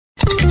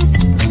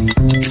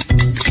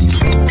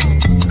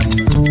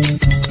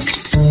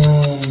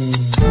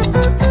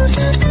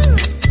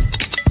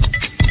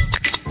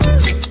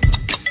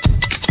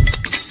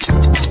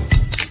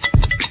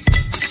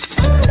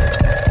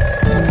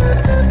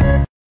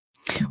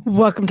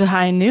Welcome to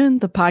High Noon,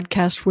 the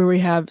podcast where we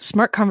have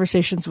smart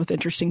conversations with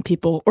interesting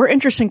people, or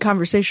interesting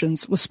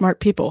conversations with smart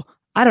people.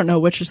 I don't know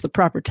which is the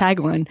proper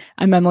tagline.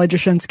 I'm Emily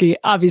Jashinsky,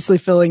 obviously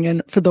filling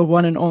in for the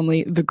one and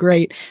only, the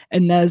great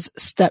Inez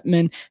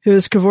Stepman, who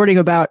is cavorting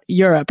about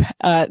Europe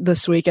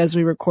this week as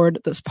we record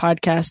this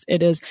podcast.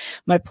 It is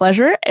my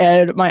pleasure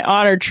and my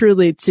honor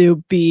truly to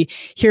be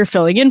here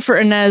filling in for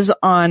Inez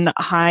on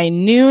High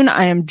Noon.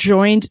 I am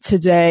joined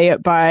today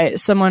by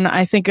someone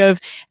I think of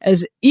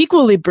as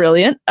equally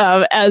brilliant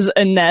as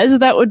Inez.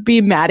 That would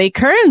be Maddie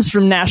Kearns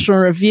from National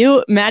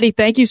Review. Maddie,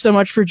 thank you so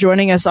much for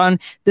joining us on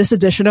this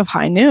edition of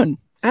High Noon.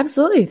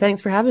 Absolutely.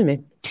 Thanks for having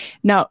me.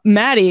 Now,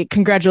 Maddie,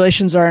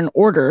 congratulations are in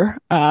order.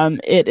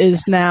 It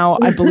is now,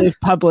 I believe,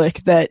 public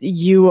that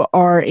you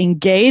are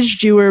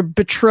engaged. You were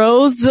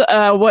betrothed,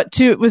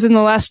 within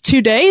the last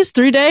 3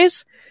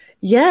 days?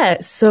 Yeah.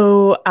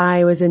 So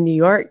I was in New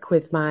York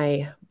with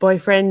my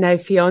boyfriend, now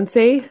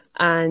fiance.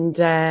 And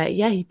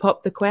he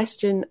popped the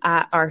question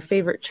at our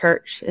favorite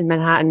church in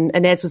Manhattan.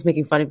 Inez was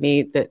making fun of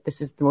me that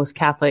this is the most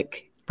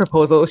Catholic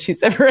proposal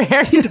she's ever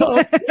heard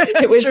of.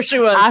 It was, sure she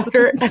was.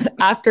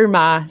 after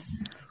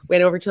Mass,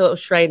 went over to a little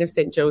shrine of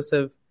St.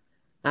 Joseph,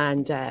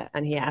 and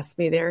he asked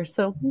me there.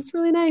 So it's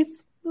really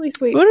nice, really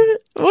sweet.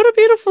 What a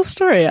beautiful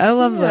story. I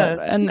love that.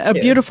 And a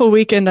beautiful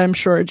weekend, I'm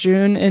sure,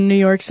 June in New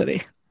York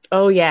City.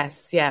 Oh,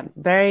 yes. Yeah.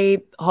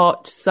 Very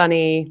hot,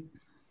 sunny,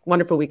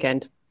 wonderful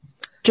weekend.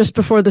 Just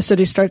before the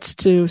city starts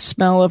to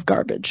smell of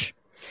garbage.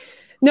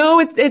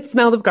 No, it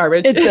smelled of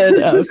garbage. It did.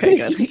 Oh, okay,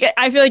 good.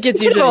 I feel like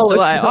it's usually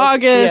July,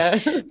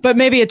 August, but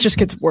maybe it just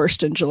gets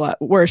worse in July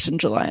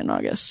and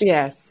August.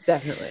 Yes,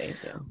 definitely.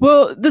 Yeah.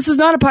 Well, this is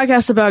not a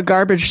podcast about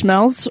garbage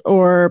smells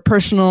or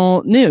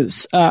personal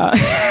news.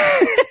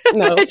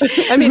 No,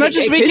 as much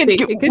as we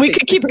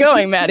could keep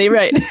going, Maddie.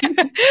 Right?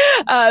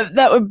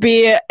 That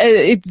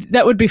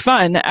would be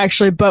fun,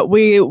 actually. But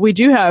we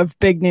do have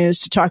big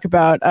news to talk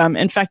about.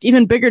 In fact,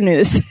 even bigger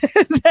news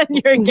than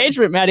your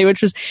engagement, Maddie,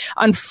 which was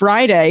on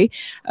Friday.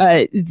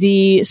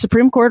 The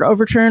Supreme Court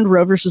overturned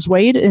Roe versus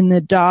Wade in the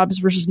Dobbs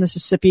versus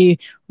Mississippi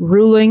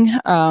ruling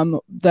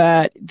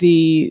that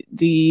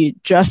the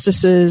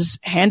justices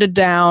handed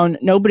down.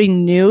 Nobody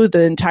knew.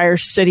 The entire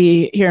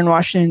city here in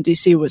Washington,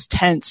 D.C. was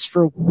tense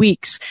for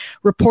weeks.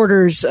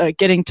 Reporters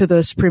getting to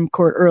the Supreme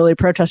Court early,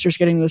 protesters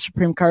getting to the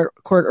Supreme Court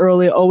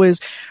early, always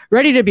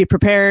ready to be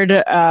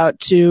prepared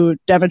to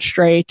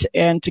demonstrate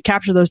and to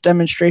capture those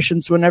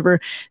demonstrations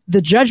whenever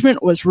the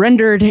judgment was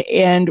rendered.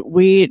 And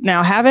we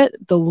now have it.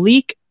 The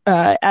leak,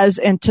 as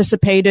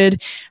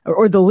anticipated,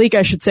 or the leak,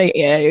 I should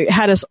say,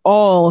 had us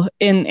all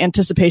in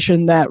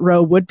anticipation that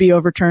Roe would be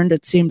overturned.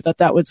 It seemed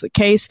that was the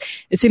case.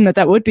 It seemed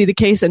that would be the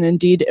case, and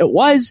indeed it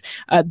was.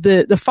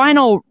 The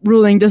final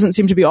ruling doesn't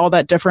seem to be all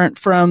that different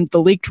from the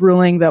leaked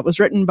ruling that was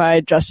written by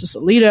Justice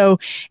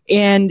Alito.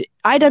 And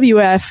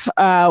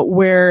IWF,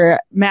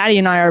 where Maddie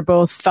and I are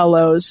both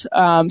fellows.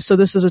 So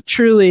this is a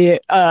truly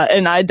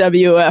an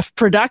IWF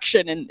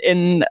production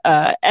in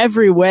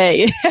every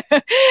way.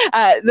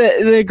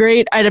 The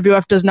great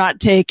IWF does not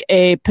take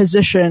a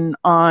position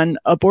on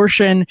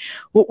abortion.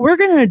 What we're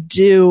going to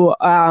do,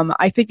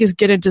 I think, is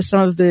get into some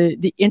of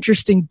the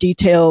interesting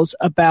details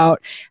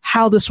about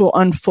how this will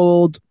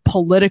unfold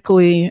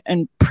politically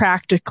and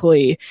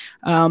practically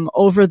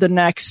over the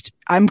next,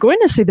 I'm going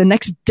to say the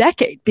next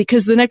decade,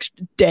 because the next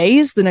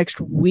days, the next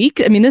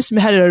week, I mean, this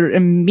had an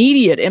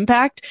immediate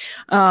impact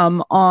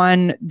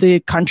on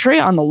the country,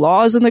 on the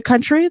laws in the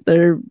country.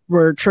 There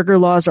were trigger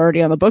laws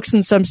already on the books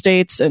in some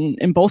states, and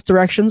in both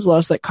directions,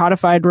 laws that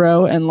codified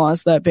Roe and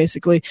laws that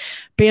basically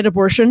banned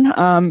abortion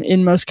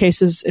in most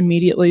cases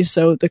immediately.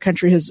 So the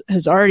country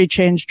has already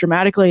changed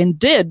dramatically, and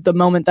did the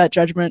moment that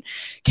judgment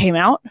came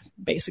out,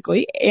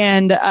 basically.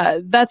 And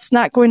that's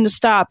not going to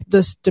stop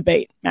this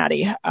debate,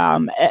 Maddie.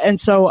 And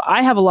so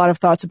I have a lot of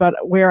thoughts about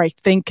where I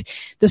think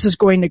this is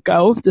going to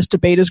go. This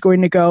debate is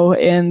going to go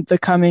in the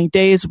coming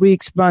days,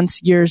 weeks,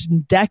 months, years,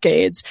 and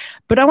decades.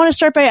 But I want to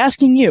start by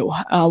asking you,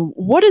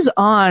 what is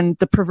on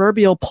the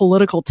proverbial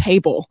political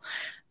table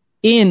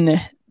in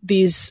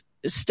these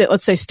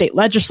let's say state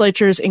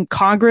legislatures, in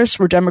Congress,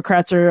 where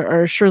Democrats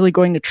are surely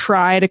going to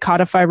try to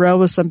codify Roe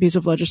with some piece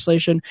of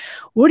legislation?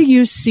 What do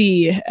you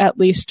see, at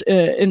least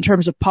in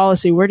terms of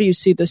policy, where do you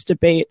see this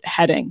debate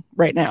heading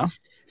right now?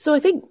 So I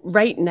think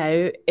right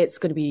now it's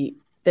going to be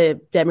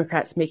the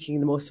Democrats making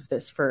the most of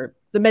this for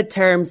the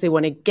midterms. They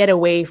want to get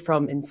away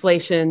from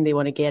inflation. They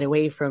want to get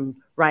away from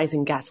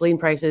rising gasoline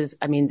prices.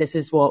 I mean, this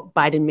is what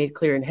Biden made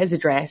clear in his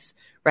address,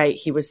 right?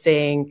 He was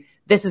saying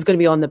this is going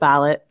to be on the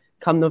ballot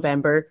come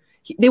November.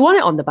 They want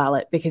it on the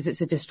ballot because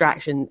it's a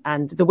distraction.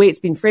 And the way it's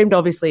been framed,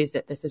 obviously, is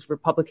that this is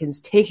Republicans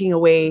taking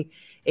away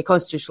a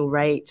constitutional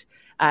right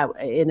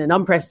in an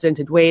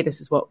unprecedented way.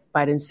 This is what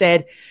Biden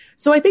said.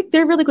 So I think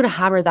they're really going to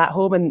hammer that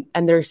home,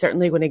 and they're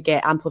certainly going to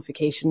get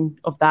amplification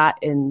of that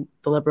in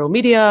the liberal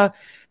media,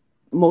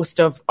 most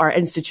of our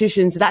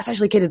institutions. That's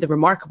actually kind of the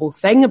remarkable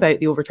thing about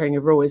the overturning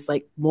of Roe, is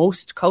like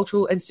most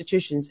cultural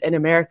institutions in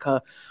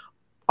America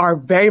are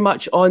very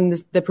much on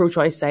the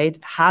pro-choice side,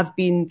 have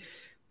been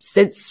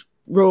since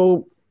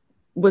Roe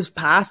was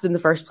passed in the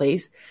first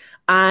place.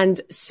 And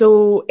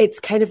so it's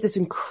kind of this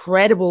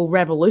incredible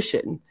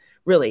revolution,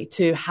 really,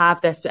 to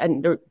have this.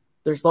 And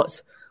there's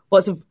lots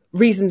of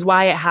reasons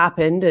why it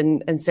happened.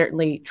 And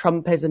certainly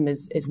Trumpism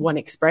is one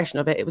expression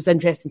of it. It was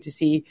interesting to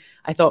see,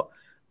 I thought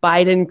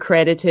Biden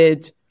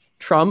credited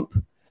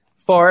Trump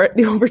for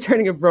the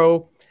overturning of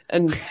Roe,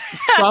 and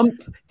Trump,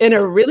 in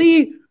a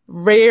really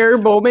rare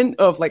moment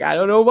of like, I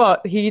don't know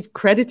what, he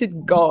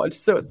credited God.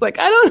 So it's like,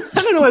 I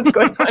don't know what's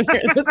going on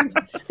here. This is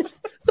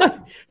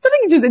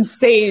something just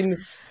insane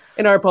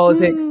in our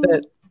politics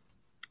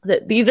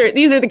that these are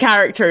the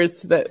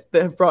characters that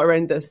have brought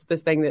around this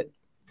thing that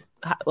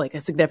like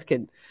a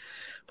significant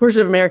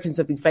portion of Americans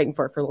have been fighting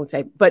for a long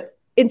time. But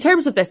in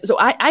terms of this, so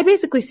I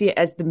basically see it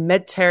as the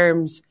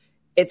midterms.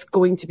 It's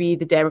going to be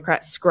the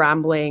Democrats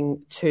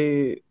scrambling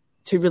to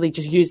really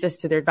just use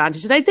this to their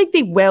advantage. And I think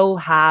they will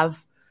find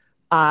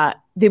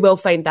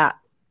that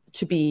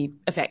to be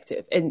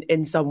effective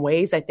in some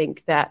ways. I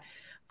think that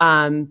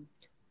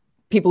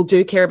people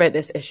do care about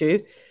this issue.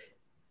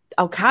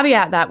 I'll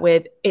caveat that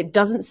with, it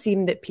doesn't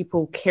seem that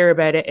people care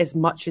about it as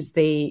much as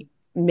they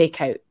make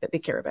out that they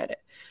care about it.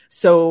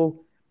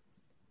 So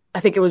I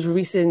think it was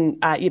recent,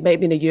 it might have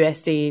been a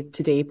USA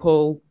Today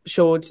poll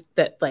showed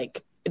that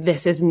like,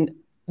 this isn't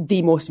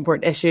the most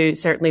important issue,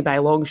 certainly by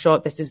a long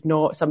shot. This is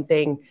not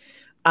something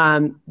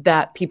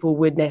that people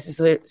would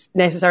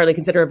necessarily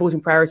consider a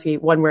voting priority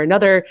one way or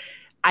another.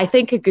 I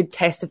think a good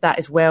test of that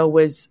as well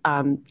was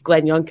Glenn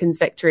Youngkin's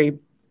victory,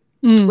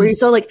 where you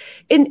saw like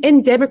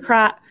in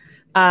Democrat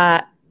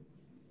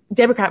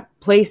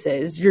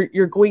places,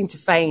 you're going to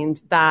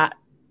find that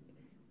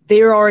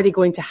they're already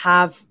going to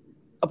have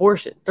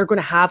abortion. They're going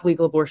to have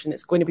legal abortion.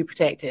 It's going to be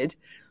protected.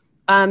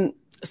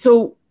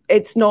 So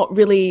it's not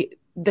really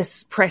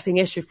this pressing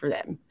issue for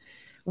them.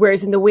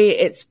 Whereas in the way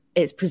it's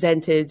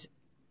presented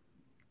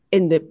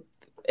in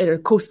our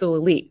coastal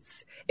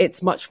elites,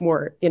 it's much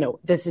more,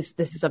 this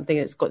is something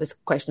that's got this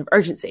question of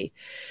urgency.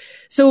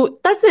 So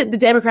that's the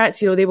Democrats,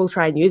 they will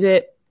try and use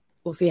it.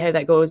 We'll see how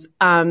that goes.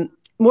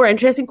 More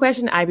interesting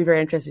question, I'd be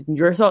very interested in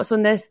your thoughts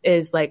on this,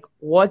 is like,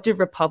 what do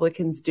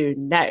Republicans do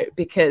now?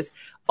 Because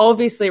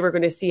obviously we're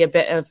going to see a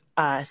bit of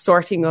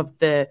sorting of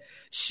the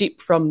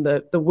sheep from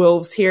the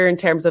wolves here in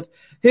terms of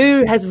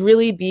who has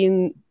really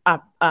been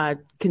a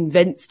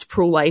convinced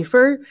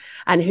pro-lifer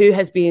and who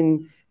has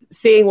been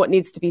saying what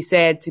needs to be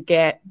said to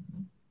get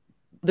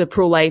the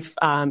pro-life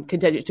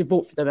contingent to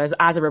vote for them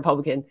as a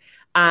Republican.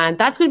 And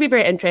that's going to be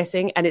very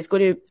interesting. And I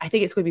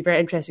think it's going to be very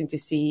interesting to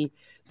see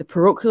the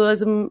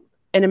parochialism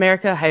in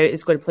America, how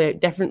it's going to play out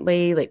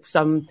differently. Like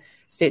some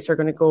states are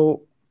going to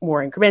go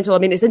more incremental. I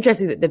mean, it's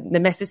interesting that the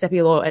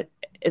Mississippi law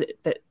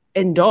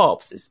in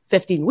Dobbs is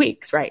 15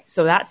 weeks, right?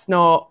 So that's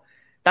not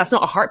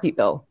a heartbeat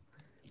bill,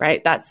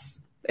 right? That's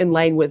in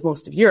line with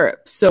most of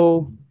Europe.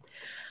 So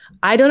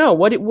I don't know.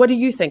 What do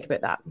you think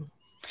about that?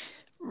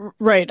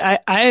 Right.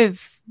 I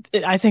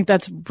think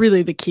that's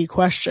really the key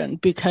question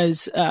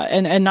because,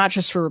 and not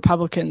just for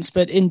Republicans,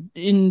 but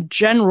in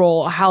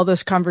general, how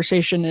this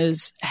conversation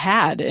is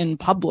had in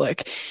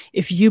public.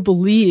 If you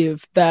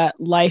believe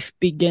that life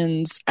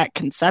begins at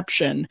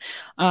conception,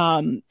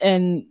 so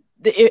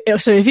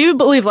if you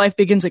believe life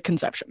begins at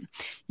conception,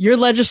 your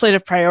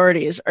legislative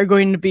priorities are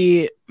going to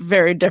be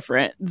very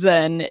different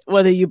than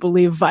whether you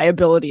believe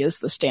viability is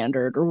the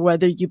standard or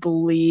whether you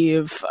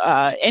believe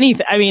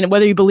anything. I mean,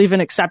 whether you believe in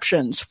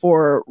exceptions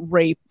for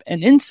rape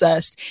and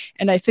incest.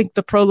 And I think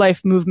the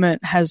pro-life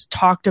movement has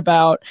talked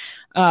about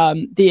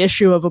the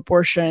issue of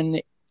abortion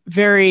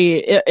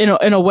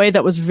in a way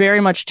that was very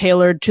much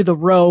tailored to the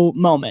Roe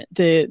moment,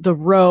 the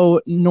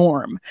Roe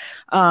norm.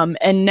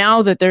 And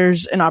now that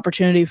there's an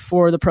opportunity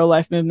for the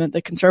pro-life movement,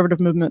 the conservative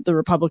movement, the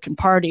Republican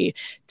Party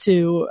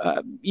to,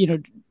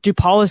 do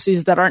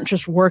policies that aren't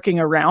just working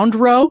around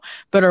Roe,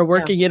 but are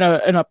working in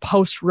a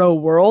post-Roe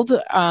world.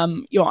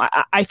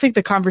 I think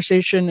the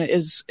conversation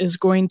is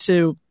going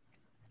to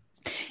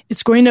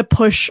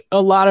push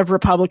a lot of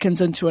Republicans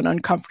into an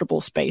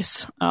uncomfortable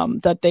space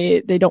that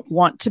they don't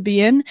want to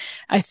be in.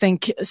 I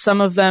think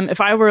some of them,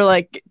 if I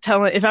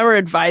were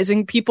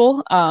advising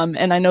people,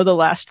 and I know the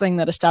last thing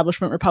that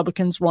establishment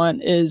Republicans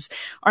want is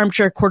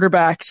armchair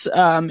quarterbacks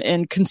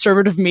in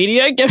conservative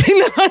media giving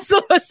them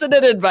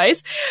unsolicited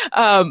advice.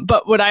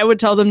 But what I would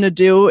tell them to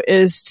do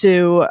is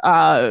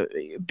to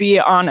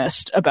be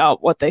honest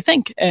about what they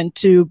think and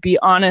to be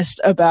honest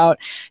about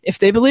if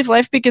they believe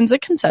life begins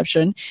at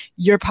conception,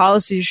 your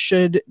policies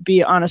should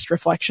be honest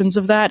reflections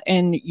of that,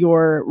 and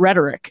your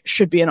rhetoric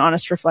should be an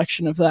honest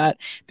reflection of that,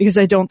 because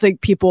I don't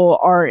think people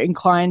are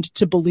inclined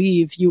to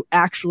believe you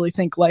actually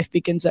think life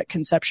begins at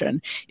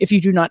conception if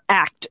you do not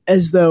act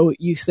as though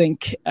you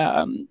think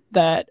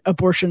that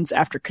abortions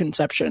after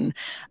conception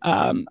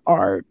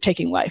are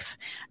taking life.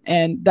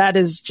 And that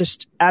is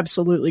just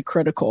absolutely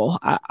critical,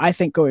 I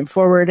think, going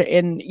forward.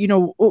 And,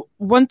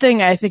 one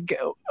thing I think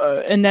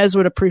Inez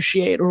would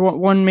appreciate, or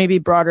one maybe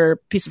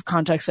broader piece of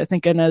context I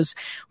think Inez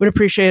would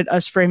appreciate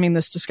us framing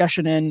this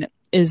discussion in,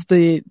 is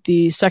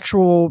the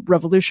sexual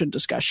revolution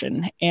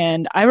discussion.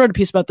 And I wrote a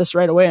piece about this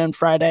right away on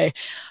Friday,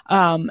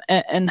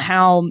 and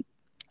how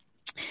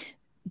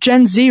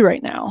Gen Z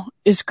right now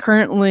is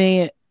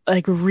currently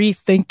like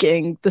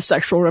rethinking the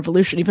sexual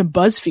revolution. Even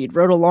BuzzFeed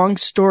wrote a long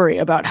story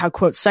about how,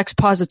 quote, sex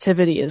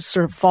positivity is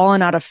sort of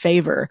fallen out of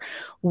favor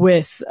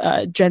with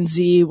Gen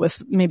Z,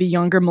 with maybe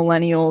younger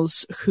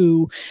millennials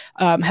who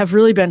have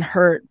really been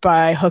hurt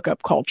by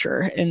hookup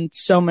culture in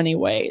so many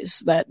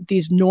ways, that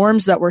these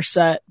norms that were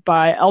set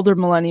by elder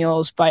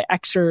millennials, by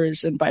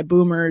Xers, and by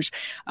boomers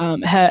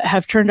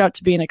have turned out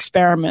to be an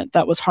experiment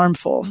that was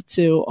harmful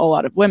to a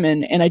lot of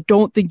women. And I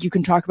don't think you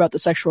can talk about the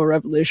sexual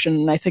revolution,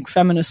 and I think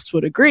feminists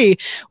would agree,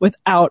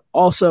 without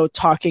also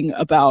talking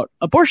about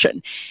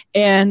abortion.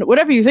 And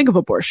whatever you think of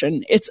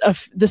abortion, it's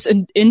this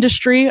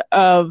industry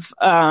of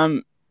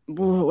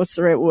what's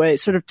the right way?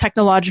 Sort of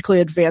technologically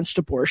advanced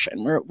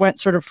abortion, where it went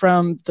sort of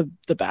from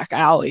the back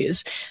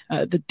alleys,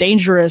 the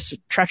dangerous,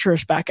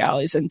 treacherous back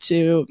alleys,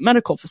 into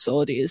medical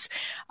facilities.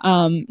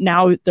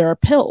 Now there are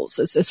pills.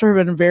 It's sort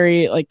of been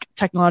very like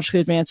technologically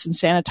advanced and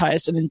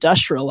sanitized and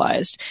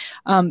industrialized.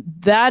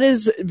 That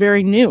is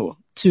very new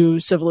to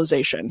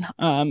civilization.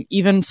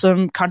 Even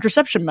some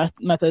contraception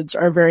methods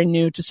are very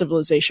new to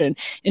civilization.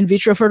 In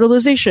vitro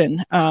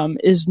fertilization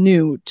is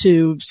new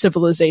to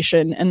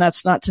civilization. And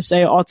that's not to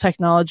say all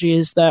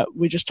technologies that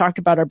we just talked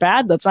about are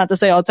bad. That's not to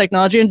say all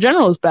technology in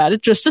general is bad.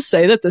 It's just to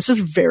say that this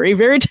is very,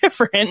 very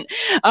different.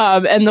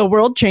 And the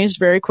world changed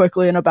very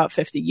quickly in about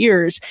 50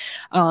 years.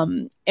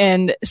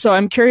 And so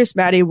I'm curious,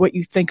 Maddie, what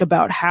you think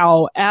about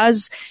how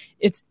as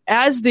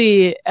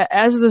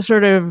the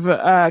sort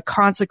of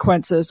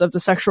consequences of the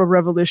sexual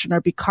revolution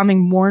are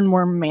becoming more and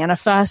more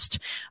manifest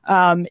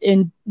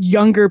in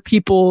younger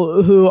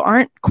people who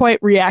aren't quite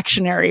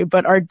reactionary,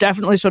 but are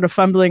definitely sort of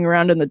fumbling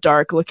around in the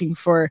dark looking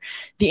for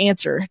the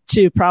answer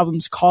to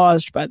problems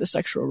caused by the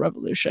sexual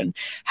revolution.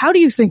 How do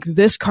you think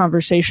this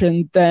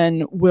conversation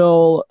then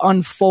will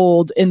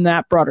unfold in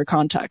that broader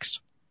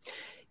context?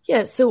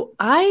 Yeah, so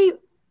I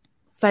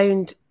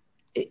found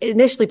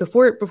initially,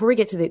 before we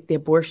get to the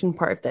abortion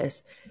part of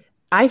this,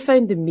 I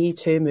found the Me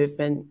Too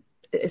movement,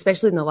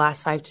 especially in the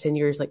last 5 to 10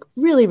 years, like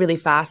really, really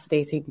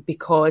fascinating,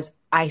 because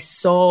I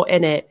saw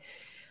in it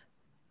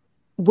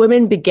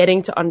women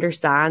beginning to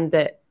understand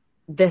that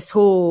this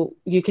whole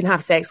you can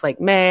have sex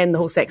like men, the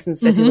whole Sex and the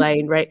City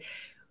line, right,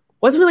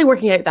 wasn't really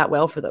working out that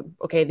well for them.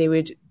 Okay, they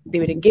would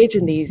engage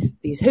in these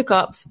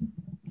hookups.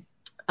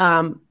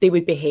 They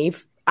would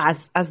behave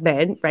as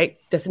men, right,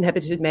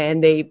 disinhibited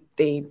men.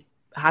 They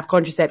have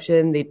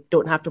contraception. They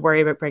don't have to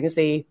worry about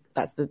pregnancy.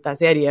 That's the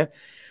idea.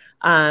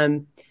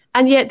 And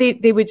yet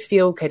they would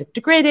feel kind of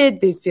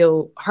degraded. They'd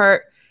feel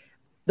hurt.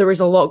 There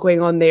was a lot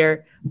going on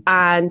there.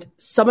 And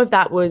some of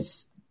that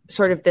was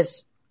sort of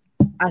this,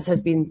 as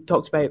has been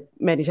talked about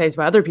many times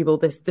by other people,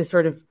 this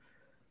sort of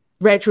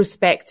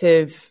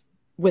retrospective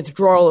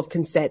withdrawal of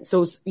consent.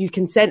 So you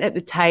consent at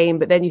the time,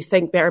 but then you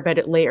think better about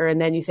it later.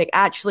 And then you think,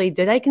 actually,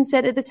 did I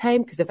consent at the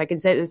time? Because if I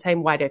consent at the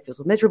time, why do I feel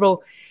so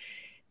miserable?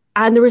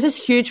 And there was this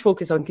huge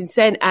focus on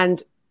consent,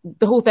 and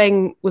the whole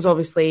thing was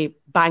obviously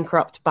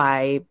bankrupt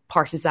by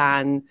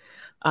partisan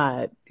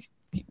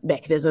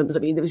mechanisms. I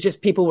mean, it was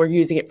just people were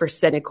using it for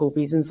cynical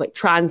reasons, like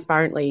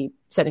transparently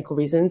cynical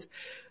reasons.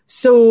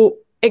 So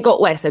it got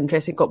less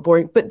interesting, it got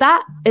boring. But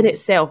that in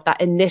itself,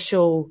 that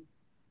initial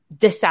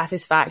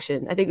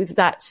dissatisfaction, I think it was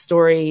that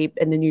story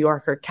in the New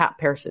Yorker, Kat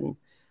Person.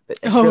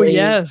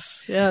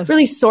 Yes.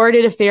 Really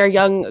sordid affair.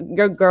 Young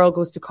girl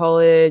goes to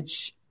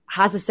college,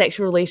 has a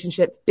sexual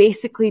relationship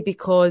basically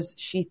because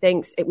she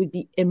thinks it would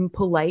be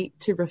impolite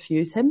to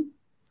refuse him.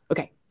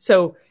 Okay,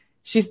 so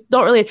she's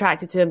not really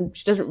attracted to him.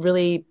 She doesn't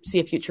really see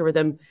a future with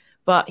him,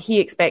 but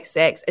he expects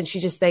sex, and she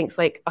just thinks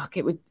like,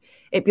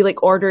 it'd be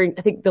like ordering,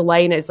 I think the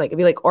line is like, it'd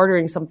be like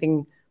ordering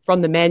something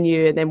from the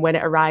menu, and then when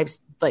it arrives,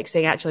 like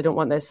saying, actually, I don't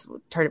want this,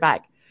 turn it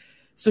back.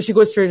 So she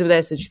goes through with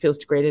this, and she feels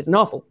degraded and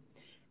awful.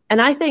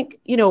 And I think,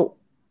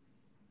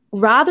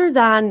 rather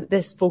than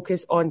this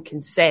focus on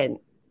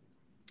consent,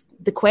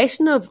 the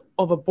question of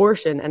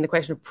abortion and the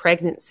question of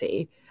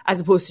pregnancy,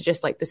 as opposed to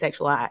just like the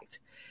sexual act,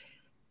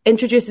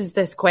 introduces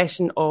this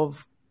question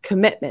of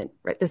commitment,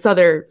 right? This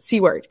other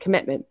C word,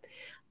 commitment.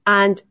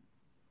 And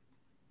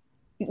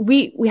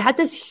we had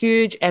this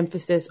huge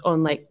emphasis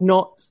on like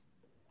not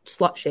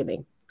slut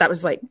shaming. That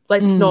was like,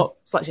 let's not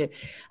slut shame.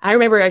 I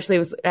remember actually it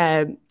was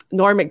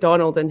Norm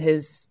Macdonald in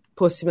his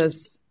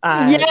posthumous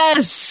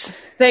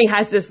thing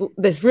has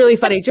this really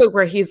funny joke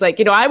where he's like,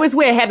 I was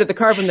way ahead of the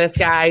curve on this,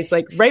 guys.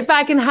 Like right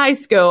back in high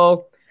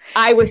school,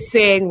 I was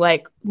saying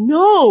like,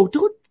 no,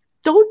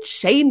 don't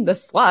shame the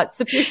sluts.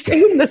 If you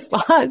shame the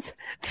sluts,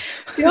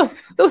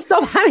 they'll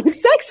stop having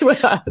sex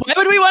with us. Why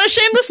would we want to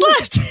shame the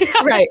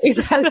sluts? Right,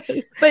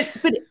 exactly.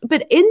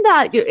 But in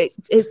that, it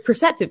is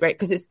perceptive, right?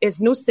 Because it's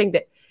noticing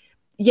that,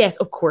 yes,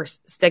 of course,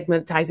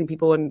 stigmatizing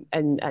people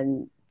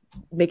and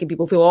making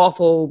people feel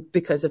awful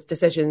because of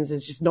decisions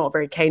is just not a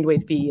very kind way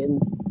to be,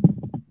 and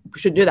we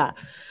shouldn't do that.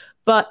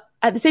 But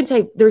at the same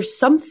time, there's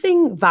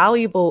something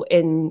valuable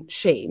in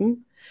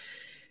shame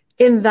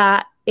in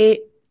that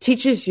it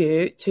teaches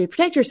you to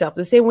protect yourself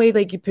the same way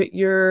like you put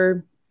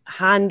your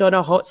hand on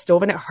a hot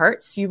stove and it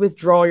hurts, you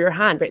withdraw your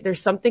hand, right?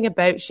 There's something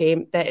about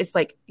shame that is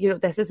like,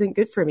 this isn't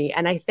good for me.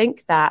 And I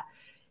think that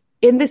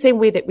in the same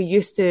way that we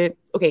used to,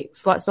 okay,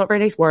 slut's not a very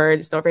nice word.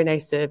 It's not very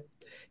nice to,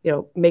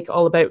 make it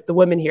all about the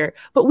women here.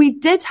 But we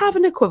did have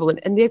an equivalent,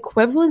 and the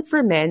equivalent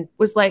for men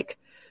was like,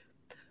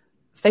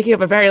 thinking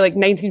of a very like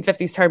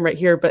 1950s term right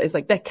here, but it's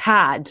like the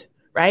cad,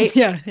 right?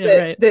 Yeah,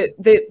 right.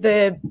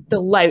 The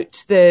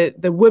lout, the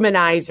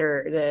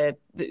womanizer,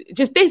 the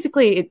just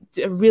basically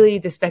a really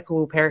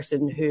despicable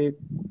person who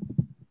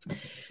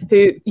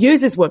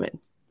uses women,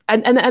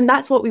 and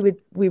that's what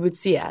we would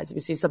see as. We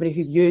see somebody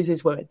who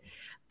uses women,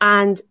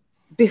 and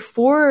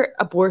before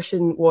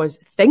abortion was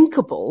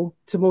thinkable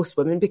to most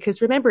women,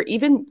 because remember,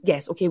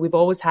 we've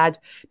always had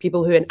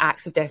people who in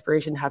acts of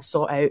desperation have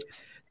sought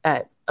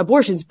out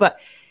abortions, but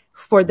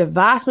for the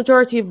vast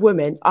majority of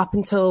women up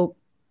until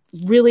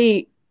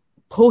really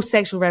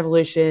post-sexual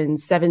revolution,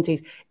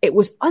 70s, it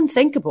was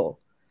unthinkable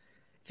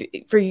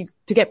for you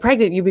to get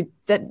pregnant.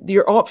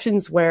 Your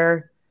options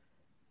were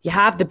you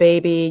have the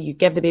baby, you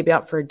give the baby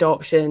up for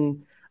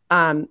adoption,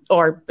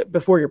 or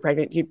before you're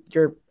pregnant,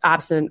 you're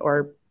abstinent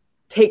or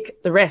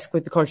take the risk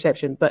with the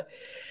contraception. But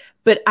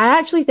I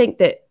actually think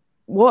that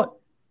what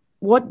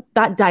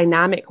that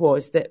dynamic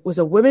was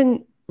a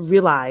woman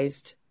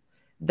realized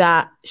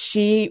that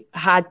she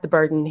had the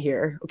burden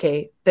here.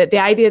 Okay. That the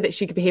idea that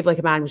she could behave like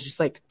a man was just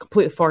like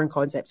completely foreign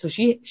concept. So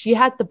she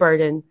had the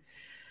burden.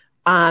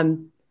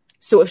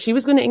 So if she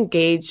was going to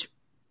engage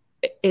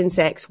in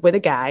sex with a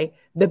guy,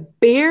 the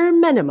bare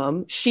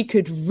minimum she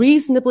could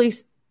reasonably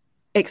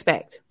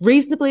expect,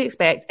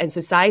 and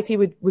society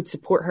would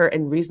support her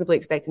in reasonably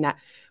expecting that,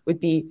 would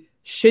be,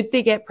 should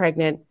they get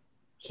pregnant,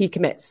 he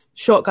commits.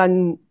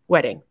 Shotgun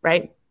wedding,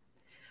 right?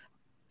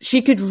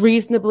 She could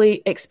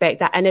reasonably expect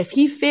that. And if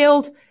he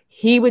failed,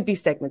 he would be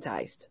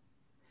stigmatized.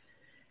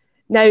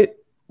 Now,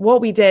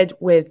 what we did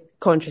with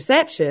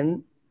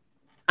contraception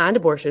and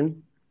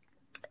abortion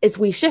is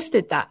we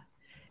shifted that.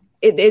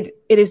 It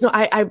is not,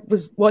 I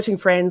was watching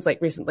Friends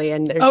like recently,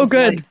 and there's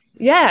good. Like,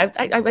 yeah,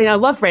 I mean, I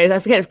love Friends. I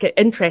forget if it's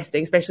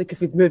interesting, especially because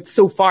we've moved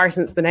so far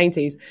since the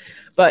 90s.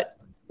 But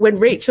when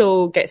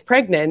Rachel gets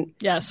pregnant,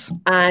 yes,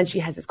 and she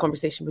has this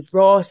conversation with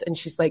Ross, and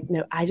she's like,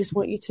 "No, I just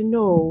want you to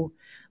know,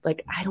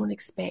 like, I don't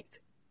expect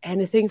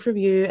anything from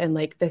you," and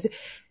like this. And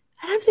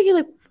I'm thinking,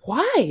 like,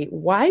 why?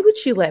 Why would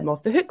she let him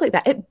off the hook like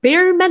that? At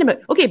bare minimum,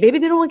 okay, maybe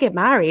they don't want to get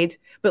married,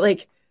 but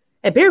like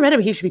at bare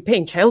minimum, he should be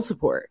paying child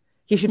support.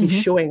 He should be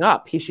showing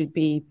up. He should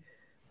be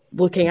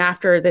looking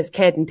after this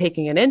kid and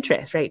taking an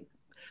interest, right?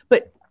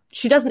 But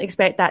she doesn't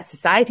expect that.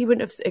 Society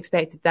wouldn't have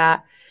expected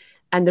that.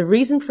 And the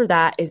reason for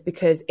that is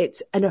because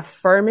it's an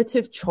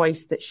affirmative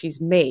choice that she's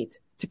made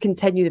to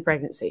continue the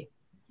pregnancy,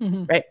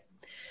 right?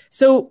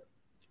 So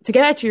to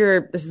get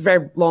at this is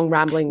very long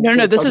rambling.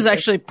 No, this is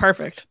actually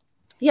perfect.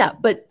 Yeah,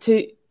 but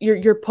to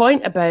your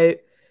point about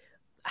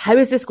how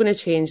is this going to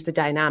change the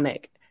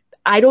dynamic?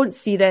 I don't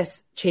see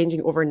this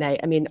changing overnight.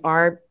 I mean,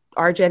 our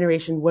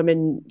generation,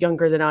 women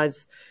younger than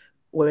us,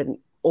 women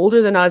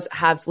older than us,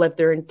 have lived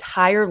their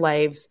entire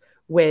lives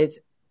with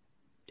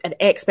an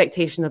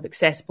expectation of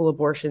accessible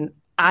abortion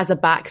as a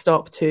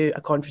backstop to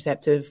a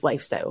contraceptive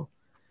lifestyle.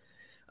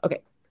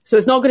 Okay, so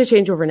it's not going to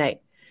change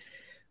overnight.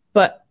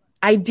 But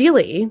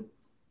ideally,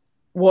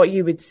 what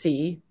you would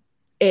see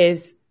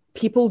is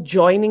people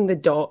joining the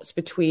dots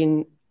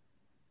between,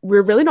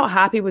 we're really not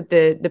happy with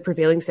the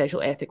prevailing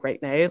sexual ethic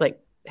right now, like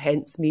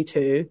hence Me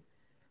Too,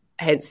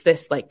 hence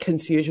this like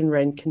confusion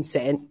around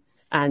consent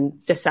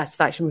and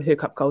dissatisfaction with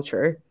hookup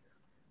culture.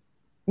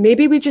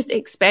 Maybe we just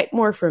expect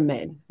more from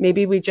men.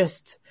 Maybe we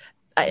just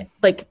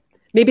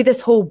maybe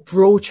this whole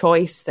bro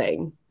choice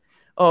thing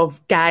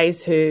of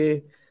guys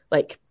who,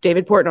 like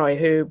David Portnoy,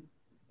 who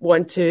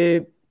want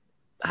to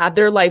have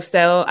their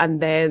lifestyle and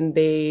then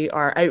they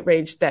are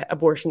outraged that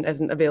abortion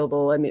isn't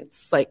available. I mean,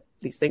 it's like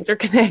these things are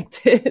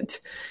connected.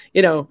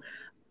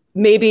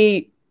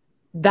 Maybe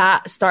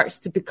that starts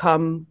to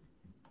become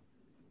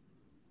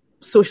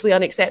socially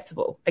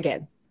unacceptable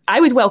again. I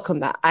would welcome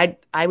that.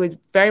 I would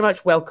very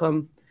much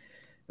welcome,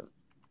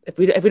 if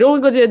we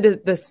don't go to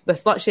the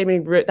slut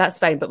shaming route, that's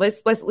fine. But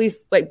let's at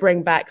least like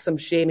bring back some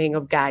shaming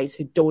of guys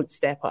who don't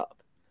step up.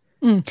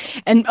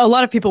 And a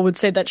lot of people would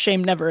say that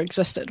shame never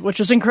existed, which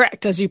is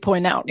incorrect, as you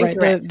point out, right?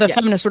 The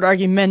feminists would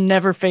argue men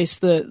never face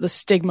the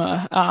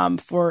stigma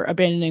for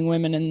abandoning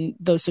women in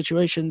those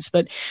situations.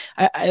 But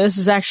this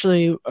is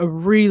actually a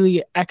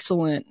really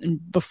excellent,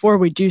 and before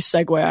we do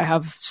segue, I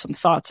have some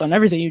thoughts on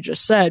everything you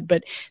just said,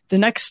 but the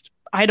next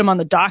item on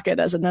the docket,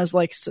 as Inez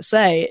likes to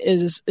say,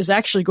 is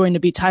actually going to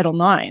be Title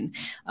IX.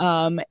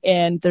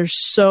 And there's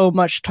so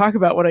much to talk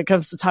about when it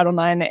comes to Title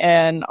IX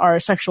and our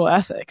sexual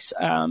ethics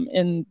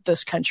in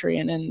this country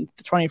and in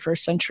the 21st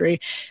century.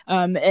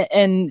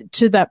 And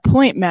to that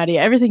point, Maddie,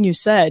 everything you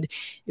said,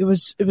 it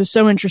was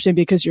so interesting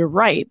because you're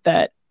right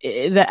that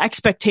the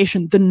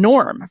expectation, the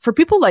norm for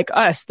people like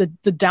us, the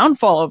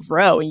downfall of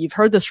Roe, and you've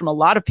heard this from a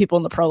lot of people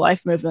in the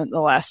pro-life movement in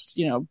the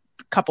last,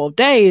 couple of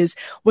days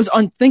was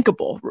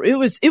unthinkable.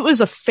 It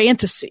was a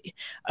fantasy,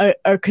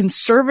 a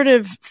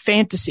conservative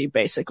fantasy,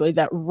 basically,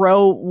 that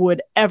Roe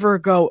would ever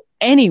go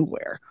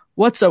anywhere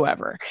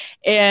whatsoever.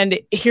 And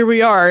here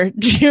we are,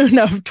 June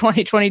of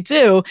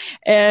 2022,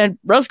 and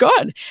Roe's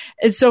gone.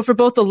 And so for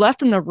both the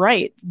left and the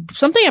right,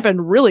 something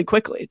happened really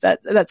quickly,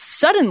 that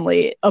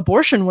suddenly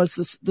abortion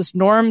was this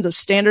norm, the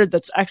standard,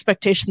 this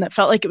expectation that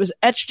felt like it was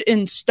etched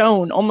in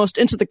stone, almost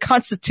into the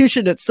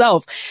Constitution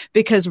itself,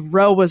 because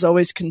Roe was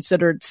always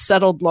considered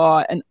settled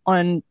law and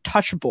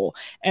untouchable.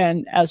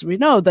 And as we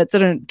know, that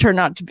didn't turn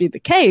out to be the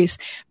case,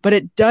 but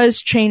it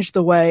does change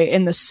the way,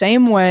 in the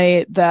same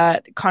way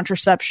that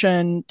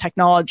contraception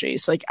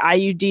technologies like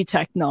IUD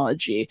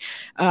technology,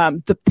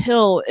 the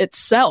pill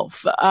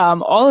itself,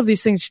 all of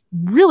these things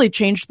really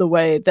changed the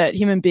way that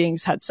human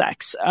beings had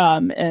sex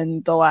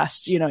in the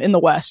last, in the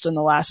West in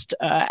the last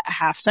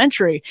half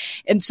century.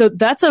 And so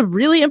that's a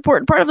really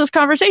important part of this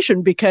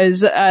conversation,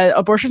 because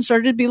abortion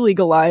started to be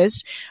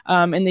legalized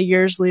in the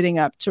years leading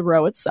up to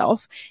Roe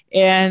itself.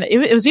 And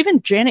it was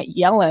even Janet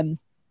Yellen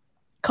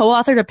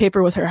co-authored a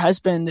paper with her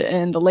husband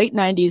in the late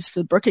 90s for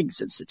the Brookings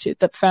Institute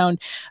that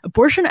found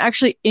abortion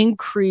actually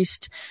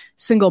increased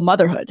single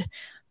motherhood,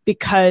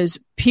 because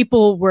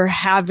people were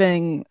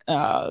having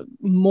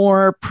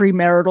more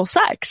premarital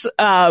sex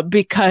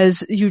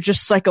because you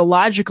just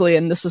psychologically,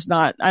 and this is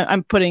not,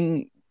 I'm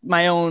putting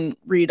my own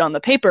read on the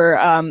paper,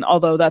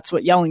 although that's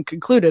what Yellen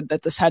concluded,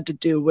 that this had to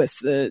do with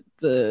the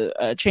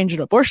change in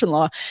abortion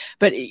law.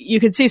 But you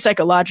could see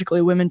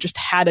psychologically women just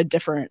had a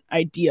different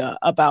idea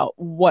about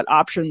what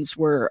options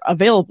were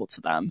available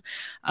to them.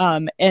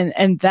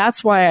 And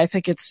that's why I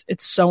think it's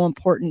so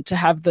important to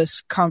have this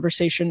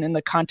conversation in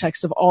the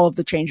context of all of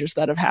the changes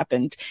that have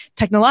happened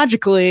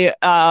technologically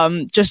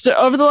just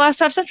over the last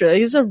half century.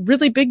 Like, it's a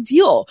really big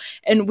deal.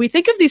 And we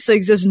think of these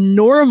things as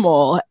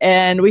normal,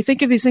 and we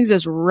think of these things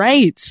as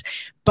rights.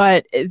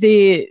 But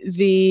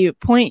the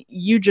point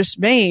you just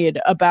made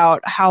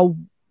about how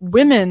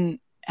women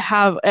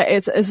have,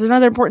 it's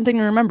another important thing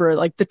to remember.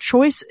 Like, the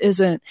choice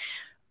isn't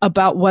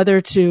about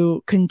whether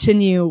to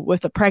continue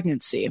with a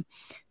pregnancy.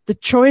 The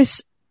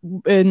choice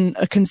in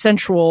a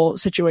consensual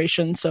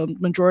situation, so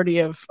majority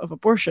of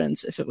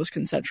abortions, if it was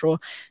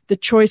consensual, the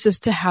choice is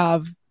to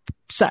have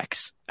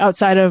sex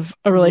outside of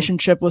a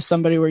relationship with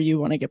somebody where you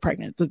want to get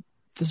pregnant.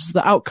 This is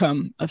the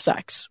outcome of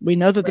sex. We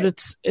know that, right,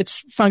 that it's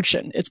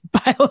function, it's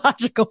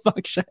biological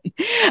function.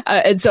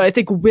 And so I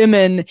think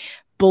women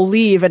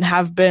believe, and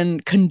have been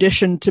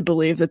conditioned to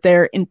believe, that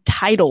they're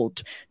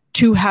entitled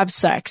to have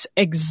sex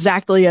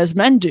exactly as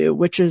men do,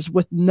 which is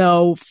with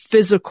no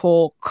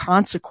physical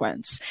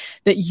consequence,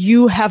 that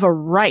you have a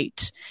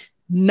right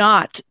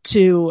not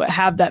to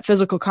have that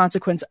physical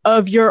consequence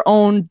of your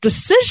own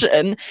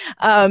decision.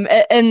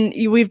 And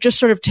we've just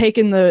sort of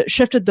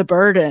shifted the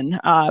burden,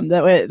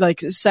 that way,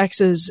 like,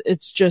 sex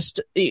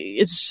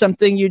it's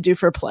something you do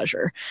for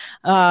pleasure.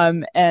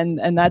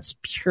 And that's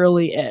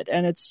purely it.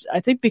 And it's, I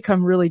think,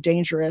 become really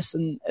dangerous.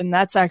 And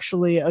that's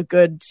actually a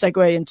good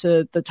segue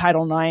into the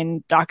Title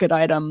IX docket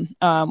item,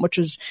 which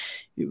is,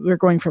 we're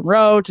going from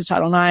Roe to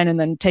Title IX, and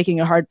then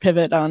taking a hard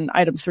pivot on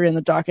item 3 in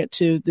the docket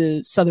to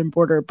the southern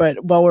border.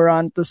 But while we're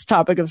on this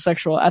topic of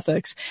sexual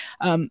ethics,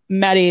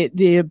 Maddie,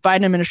 the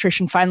Biden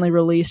administration finally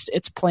released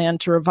its plan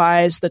to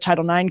revise the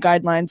Title IX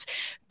guidelines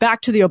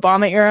back to the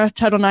Obama era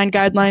Title IX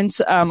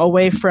guidelines,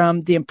 away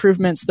from the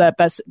improvements that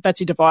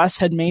Betsy DeVos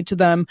had made to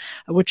them,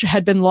 which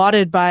had been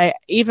lauded by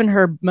even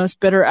her most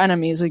bitter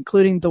enemies,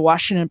 including the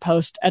Washington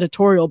Post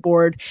editorial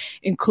board,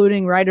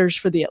 including writers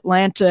for The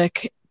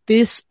Atlantic.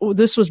 This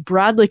was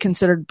broadly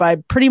considered by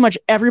pretty much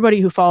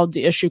everybody who followed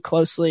the issue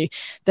closely,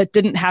 that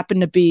didn't happen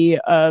to be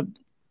a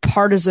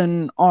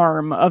partisan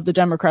arm of the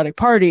Democratic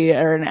Party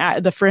or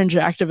the fringe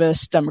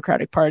activist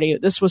Democratic Party.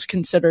 This was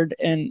considered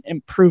an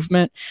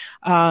improvement.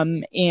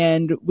 And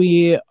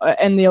the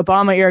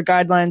Obama era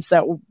guidelines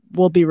that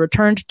will be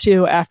returned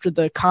to after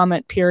the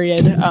comment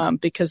period,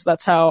 because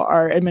that's how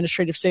our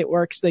administrative state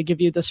works. They give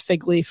you this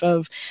fig leaf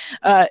of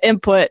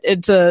input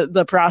into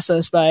the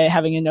process by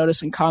having a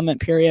notice and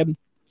comment period.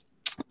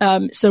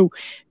 So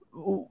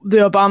the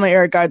Obama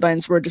era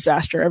guidelines were a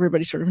disaster.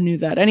 Everybody sort of knew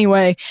that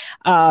anyway.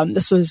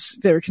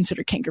 They were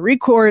considered kangaroo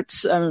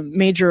courts.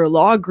 Major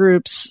law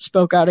groups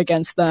spoke out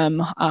against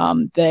them.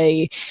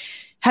 They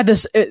had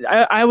this,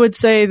 I would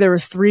say there were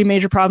 3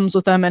 major problems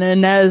with them. And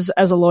Inez,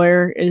 as a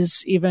lawyer,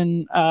 is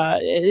even,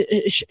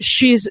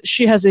 she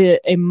has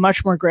a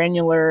much more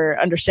granular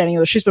understanding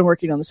of it. She's been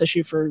working on this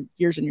issue for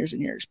years and years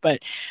and years,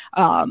 but,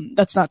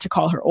 that's not to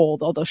call her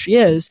old, although she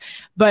is.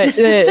 But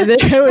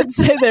I would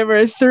say there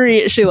were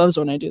 3, she loves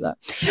when I do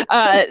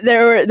that.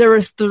 There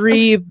were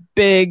 3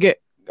 big,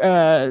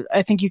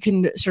 I think you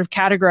can sort of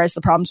categorize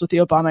the problems with the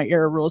Obama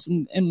era rules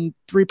in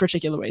 3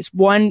 particular ways.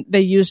 One,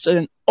 they used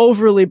an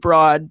overly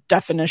broad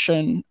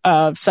definition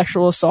of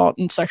sexual assault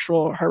and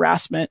sexual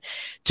harassment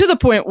to the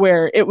point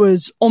where it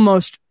was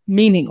almost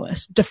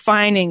meaningless,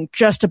 defining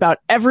just about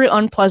every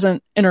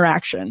unpleasant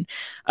interaction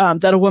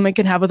that a woman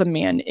can have with a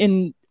man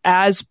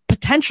as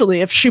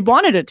potentially, if she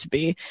wanted it to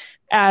be,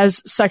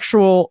 as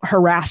sexual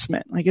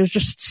harassment. Like, it was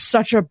just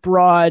such a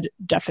broad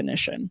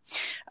definition.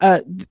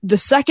 The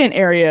second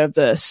area of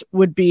this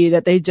would be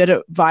that they did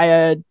it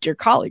via Dear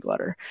Colleague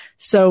letter.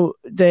 So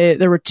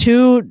there were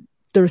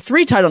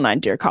three Title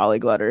IX Dear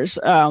Colleague letters.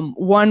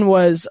 One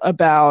was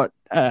about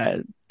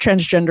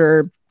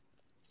transgender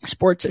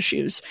sports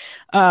issues.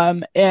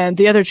 And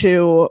the other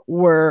two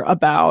were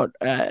about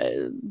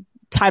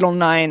Title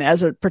IX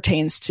as it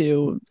pertains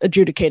to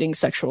adjudicating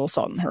sexual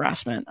assault and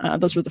harassment.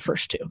 Those were the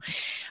first two.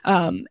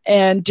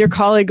 And Dear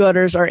Colleague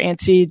letters are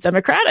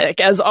anti-democratic,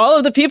 as all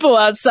of the people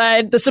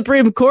outside the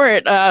Supreme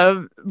Court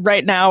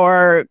right now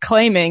are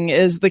claiming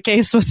is the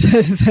case with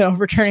the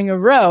overturning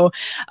of Roe.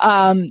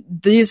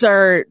 These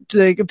are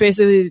to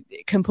basically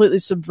completely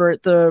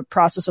subvert the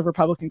process of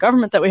Republican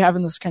government that we have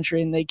in this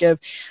country, and they give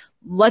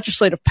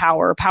legislative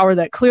power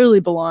that clearly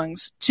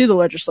belongs to the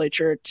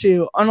legislature,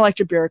 to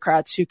unelected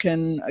bureaucrats who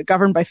can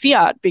govern by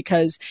fiat,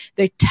 because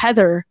they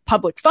tether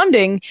public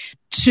funding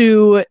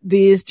to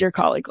these Dear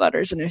Colleague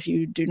letters. And if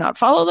you do not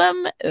follow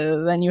them,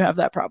 then you have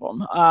that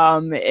problem.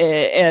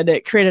 And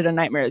it created a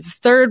nightmare. The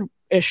third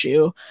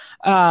issue,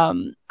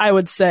 I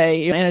would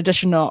say, in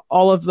addition to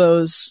all of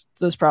those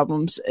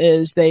problems,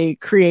 is they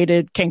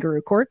created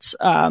kangaroo courts.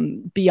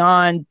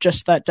 Beyond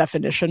just that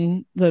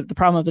definition, the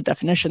problem of the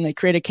definition, they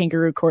created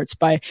kangaroo courts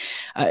by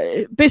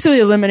basically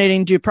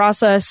eliminating due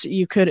process.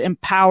 You could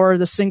empower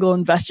the single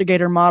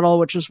investigator model,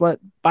 which is what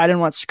Biden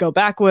wants to go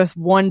back with.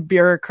 One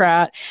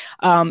bureaucrat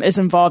is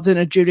involved in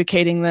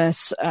adjudicating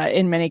this.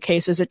 In many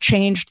cases, it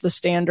changed the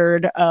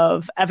standard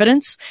of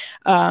evidence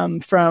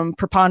from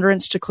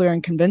preponderance to clear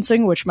and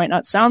convincing, which might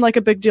not sound like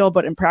a big deal,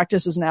 but in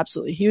practice is an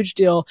absolutely huge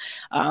deal.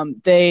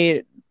 They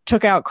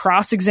took out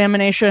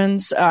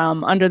cross-examinations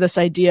under this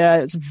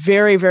idea. It's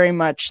very, very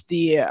much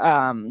the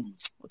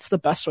what's the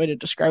best way to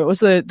describe it? It was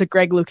the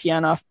Greg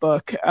Lukianoff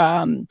book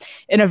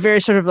in a very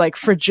sort of like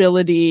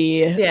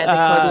fragility. Yeah, the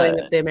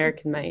coddling of the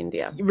American mind.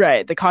 Yeah,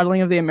 right, the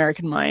coddling of the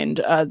American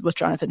mind with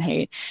Jonathan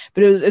Haidt.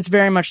 But it's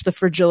very much the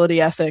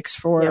fragility ethics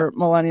for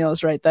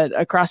millennials, right? That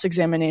a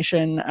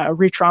cross-examination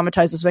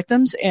re-traumatizes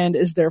victims and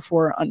is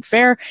therefore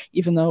unfair,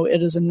 even though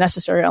it is a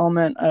necessary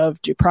element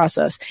of due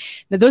process.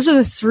 Now, those are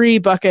the three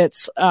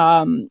buckets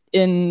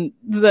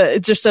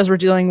just as we're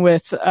dealing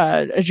with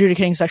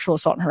adjudicating sexual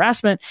assault and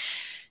harassment.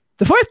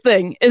 The fourth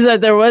thing is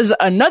that there was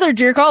another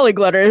Dear Colleague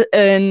letter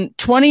in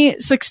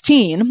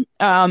 2016.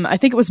 I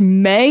think it was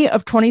May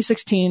of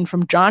 2016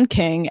 from John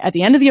King at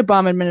the end of the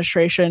Obama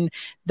administration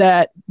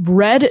that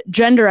read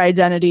gender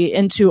identity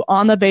into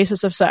on the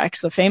basis of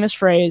sex, the famous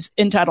phrase,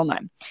 in Title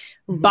IX.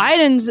 Mm-hmm.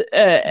 Biden's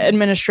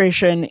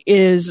administration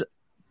is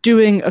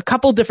doing a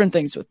couple different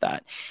things with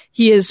that.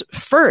 He is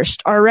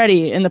first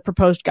already in the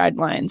proposed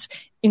guidelines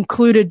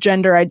included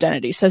gender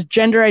identity, says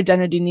gender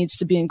identity needs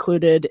to be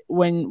included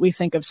when we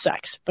think of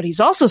sex. But he's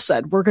also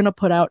said we're going to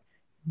put out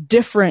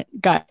different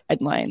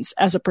guidelines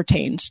as it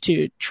pertains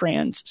to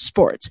trans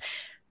sports.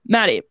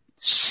 Maddie,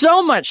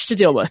 so much to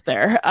deal with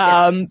there.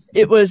 Yes.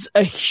 It was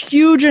a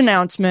huge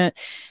announcement.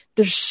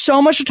 There's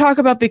so much to talk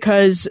about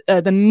because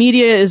the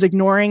media is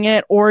ignoring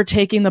it or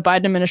taking the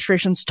Biden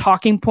administration's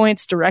talking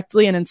points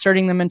directly and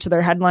inserting them into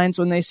their headlines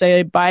when they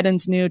say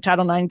Biden's new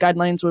Title IX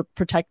guidelines would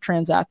protect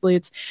trans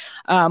athletes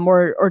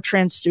or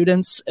trans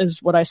students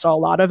is what I saw a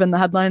lot of in the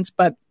headlines.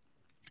 But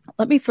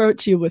let me throw it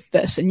to you with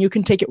this, and you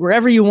can take it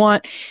wherever you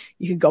want.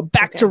 You can go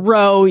back to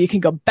Roe. You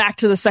can go back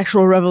to the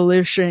sexual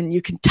revolution.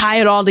 You can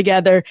tie it all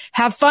together.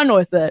 Have fun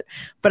with it.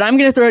 But I'm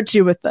going to throw it to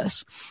you with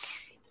this.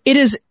 It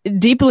is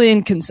deeply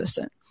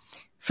inconsistent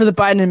for the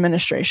Biden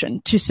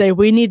administration to say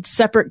we need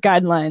separate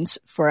guidelines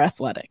for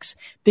athletics.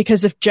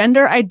 Because if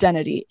gender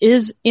identity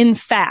is in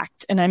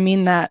fact, and I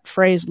mean that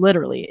phrase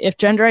literally, if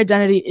gender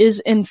identity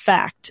is in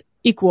fact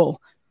equal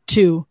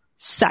to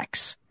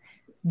sex,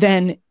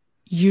 then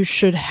you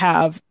should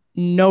have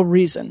no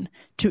reason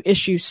to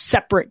issue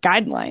separate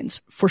guidelines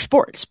for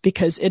sports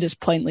because it is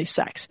plainly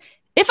sex.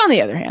 If, on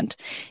the other hand,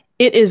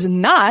 it is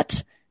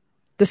not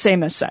the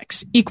same as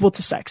sex, equal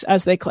to sex,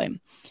 as they claim,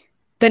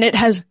 then it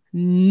has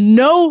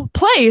no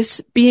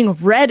place being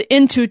read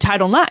into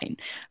Title IX,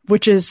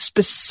 which is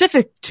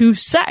specific to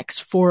sex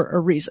for a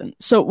reason.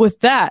 So with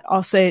that,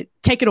 I'll say,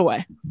 take it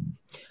away.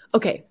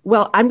 Okay.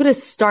 Well, I'm going to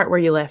start where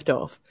you left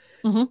off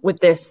with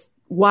this.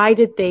 Why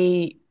did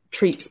they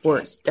treat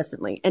sports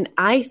differently? And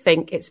I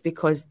think it's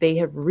because they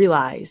have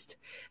realized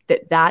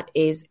that that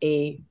is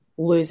a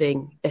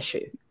losing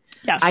issue.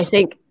 Yes. I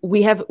think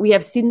we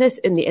have seen this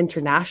in the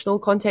international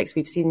context.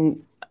 We've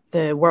seen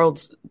the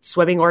World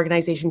Swimming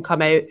Organization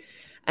come out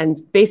and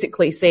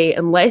basically say,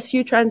 unless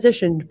you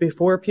transitioned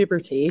before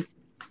puberty,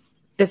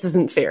 this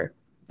isn't fair.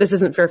 This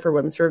isn't fair for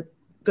women. So we're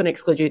going to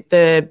exclude you.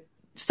 The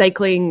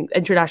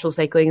International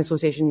Cycling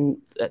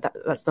Association,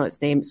 that's not its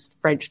name, it's a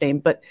French name,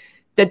 but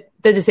did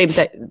the same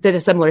thing, did a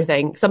similar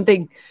thing.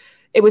 Something,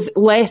 it was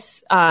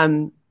less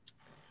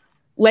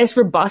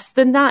robust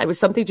than that. It was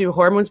something to do with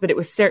hormones, but it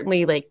was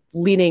certainly like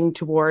leaning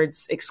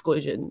towards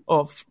exclusion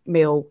of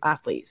male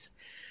athletes.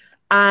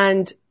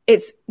 And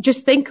it's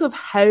just think of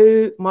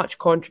how much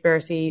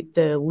controversy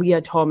the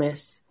Leah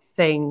Thomas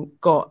thing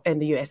got in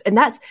the US. And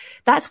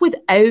that's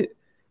without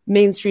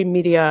mainstream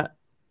media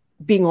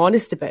being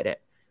honest about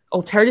it.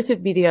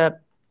 Alternative media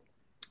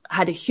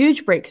had a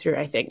huge breakthrough,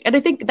 I think. And I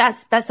think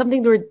that's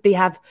something where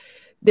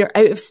they're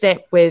out of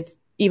step with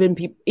even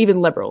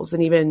liberals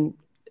and even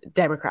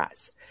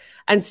Democrats.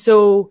 And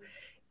so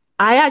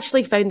I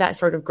actually found that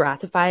sort of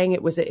gratifying.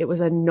 It was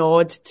a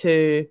nod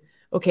to,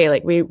 okay,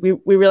 like we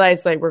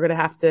realized like we're going to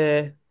have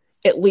to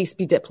at least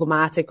be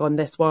diplomatic on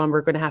this one.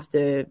 We're going to have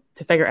to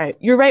figure it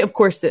out. You're right, of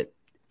course, that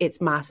it's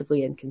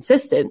massively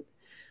inconsistent,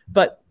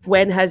 but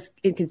when has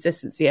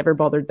inconsistency ever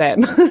bothered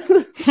them?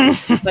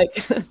 Like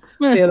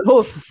the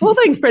whole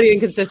thing's pretty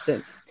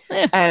inconsistent.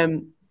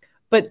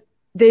 But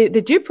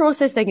the due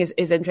process thing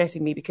is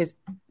interesting to me, because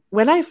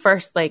when I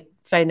first like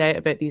found out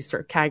about these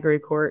sort of kangaroo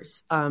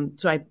courts,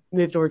 so I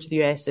moved over to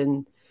the US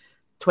in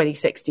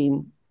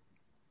 2016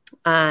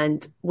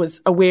 and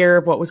was aware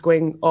of what was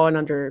going on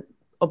under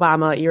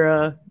Obama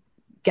era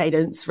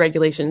guidance,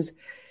 regulations.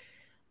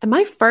 And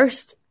my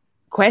first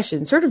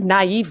question, sort of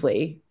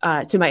naively,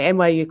 to my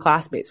NYU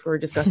classmates, we were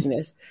discussing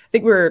this. I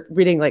think we were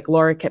reading like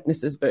Laura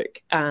Kipnis's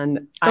book,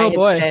 and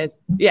said,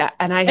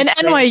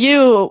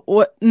 NYU,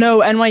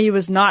 NYU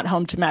was not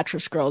home to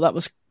Mattress Girl. That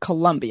was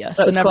Columbia.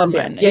 So never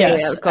mind.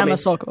 Yes, Emma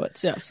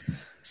Sulkowicz. Yes.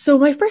 So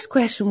my first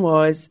question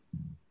was,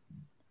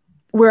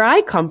 where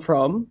I come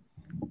from,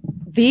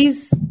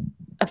 these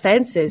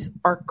offenses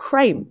are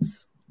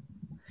crimes.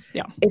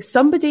 Yeah. If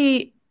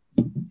somebody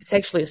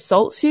sexually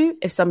assaults you,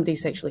 if somebody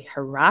sexually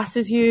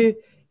harasses you,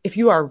 if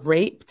you are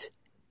raped,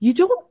 you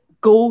don't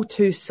go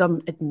to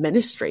some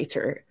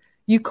administrator.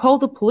 You call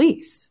the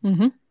police.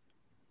 Mm-hmm.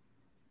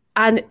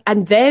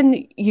 And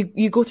then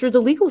you go through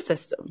the legal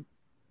system.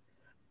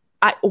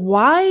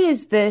 Why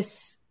is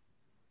this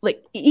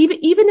like,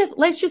 even if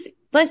let's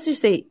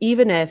just say,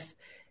 even if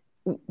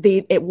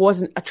it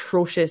wasn't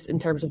atrocious in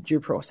terms of due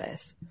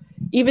process,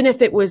 even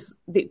if it was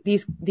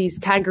these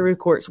kangaroo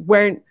courts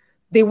weren't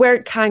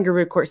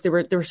kangaroo courts, they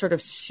were sort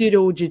of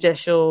pseudo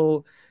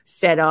judicial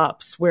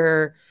setups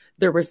where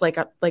there was like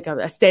a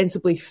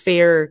ostensibly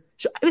fair.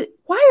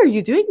 Why are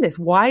you doing this?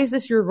 Why is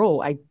this your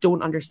role? I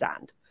don't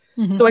understand.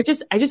 Mm-hmm. So I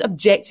just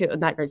object to it on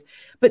that grounds.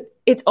 But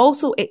it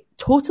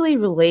totally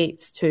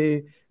relates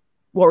to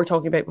what we're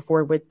talking about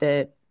before with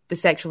the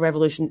sexual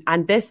revolution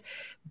and this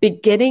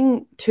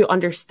beginning to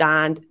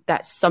understand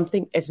that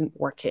something isn't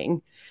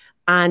working.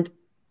 And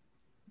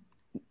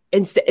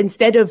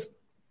instead of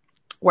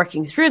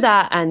working through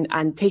that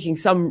and taking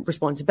some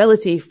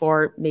responsibility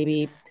for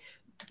maybe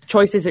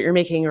choices that you're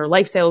making or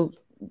lifestyle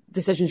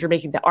decisions you're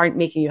making that aren't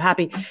making you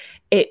happy,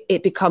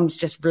 it becomes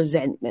just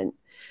resentment.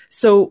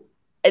 So,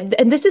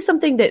 and this is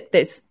something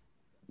that's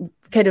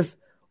kind of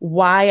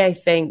why I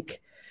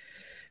think,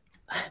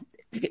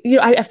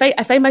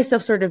 I find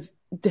myself sort of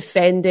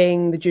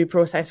defending the due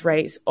process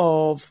rights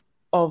of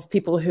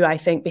people who I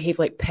think behave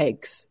like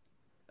pigs.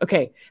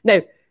 Okay.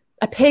 Now,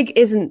 a pig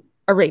isn't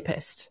a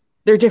rapist.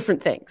 They're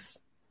different things.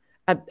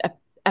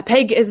 A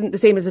pig isn't the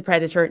same as a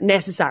predator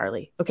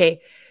necessarily.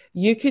 Okay.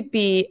 You could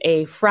be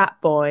a frat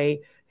boy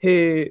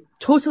who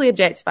totally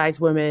objectifies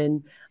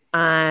women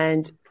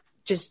and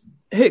just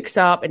hooks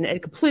up in a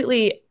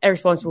completely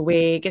irresponsible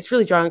way, gets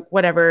really drunk,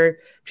 whatever,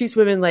 treats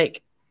women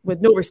like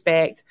with no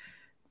respect.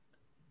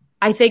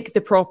 I think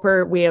the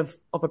proper way of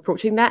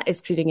approaching that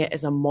is treating it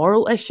as a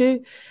moral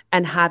issue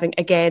and having,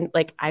 again,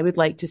 like I would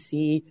like to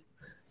see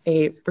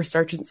a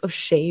resurgence of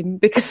shame,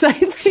 because I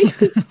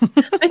think,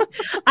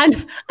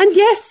 and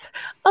yes,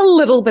 a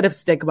little bit of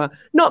stigma,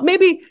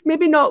 maybe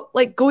not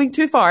like going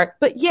too far,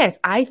 but yes,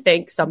 I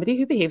think somebody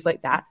who behaves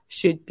like that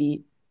should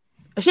be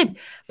ashamed.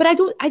 But I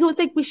don't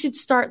think we should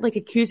start like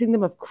accusing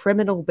them of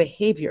criminal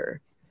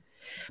behavior.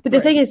 But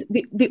the thing is,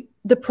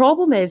 the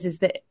problem is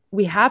that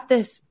we have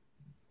this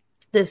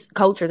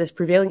culture, this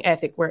prevailing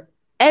ethic where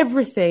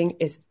everything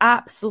is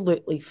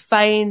absolutely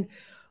fine,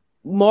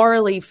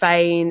 morally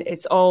fine.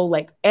 It's all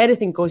like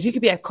anything goes. You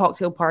could be at a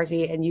cocktail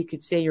party and you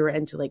could say you're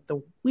into like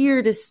the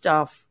weirdest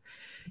stuff.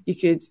 You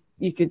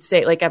could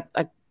say like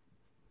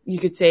you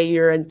could say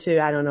you're into,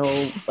 I don't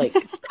know, like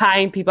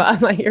tying people. I'm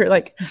like, you're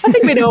like, I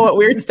think we know what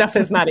weird stuff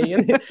is, Maddie. You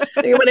want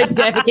to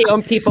defecate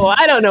on people.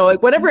 I don't know,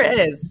 like whatever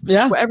it is.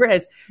 Yeah. Whatever it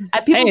is.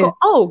 And people go,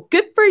 oh,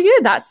 good for you.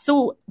 That's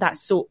so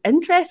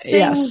interesting.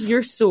 Yes.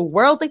 You're so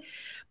worldly.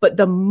 But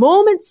the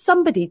moment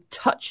somebody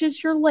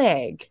touches your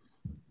leg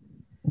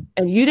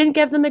and you didn't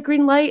give them a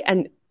green light,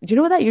 and do you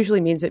know what that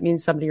usually means? It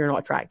means somebody you're not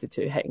attracted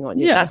to hitting on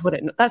you. Yeah. That's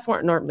what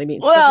it normally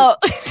means. Well,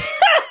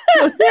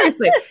 no,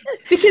 seriously,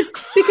 because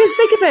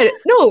think about it.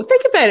 No,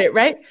 think about it,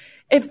 right?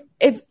 If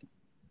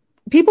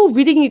people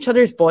reading each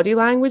other's body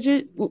language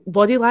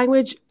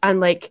and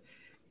like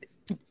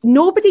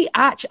nobody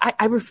actually,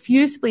 I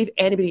refuse to believe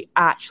anybody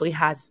actually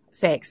has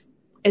sex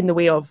in the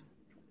way of,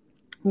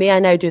 may I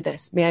now do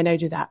this? May I now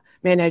do that?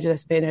 May I now do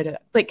this? May I now do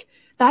that? Like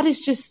that is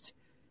just,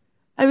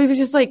 I mean, it was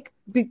just like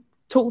be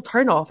total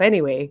turn off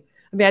anyway.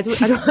 I mean, I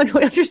don't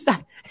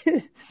understand. I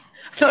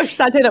don't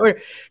understand how that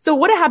works. So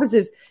what happens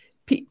is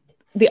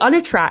the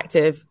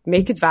unattractive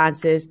make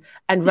advances,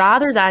 and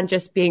rather than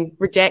just being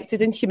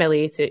rejected and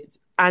humiliated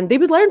And they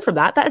would learn from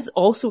that. That is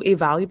also a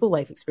valuable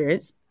life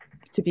experience,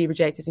 to be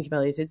rejected and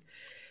humiliated.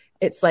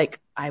 It's like,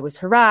 I was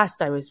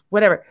harassed, I was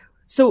whatever.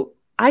 So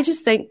I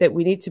just think that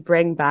we need to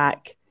bring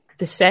back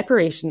the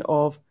separation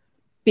of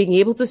being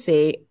able to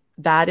say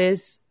that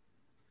is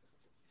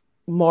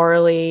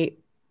morally,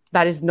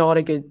 that is not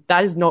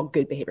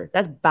good behavior.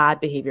 That's bad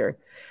behavior.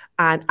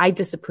 And I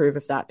disapprove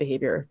of that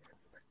behavior.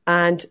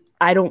 And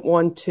I don't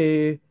want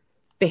to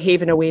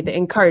behave in a way that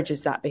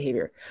encourages that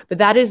behavior. But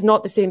that is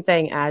not the same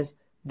thing as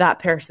that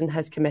person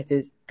has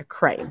committed a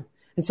crime.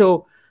 And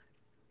so,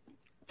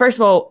 first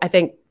of all, I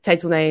think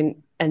Title IX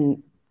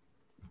and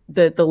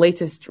the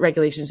latest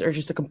regulations are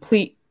just a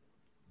complete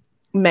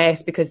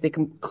mess because they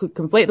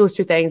conflate those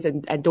two things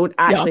and don't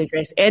actually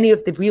address any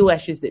of the real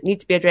issues that need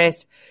to be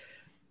addressed.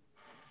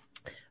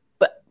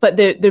 But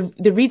the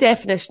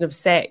redefinition of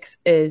sex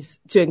is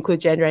to include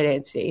gender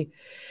identity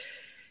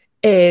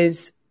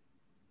is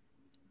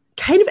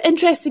kind of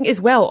interesting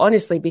as well,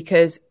 honestly,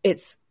 because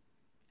it's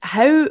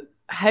how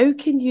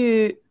can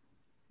you,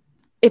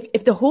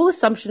 if the whole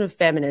assumption of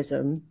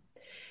feminism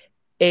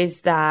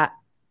is that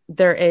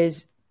there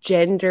is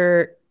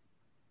gender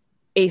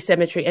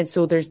asymmetry and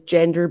so there's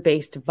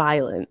gender-based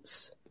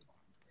violence,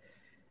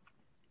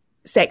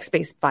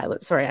 sex-based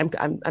violence. Sorry,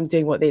 I'm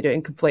doing what they do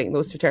and conflating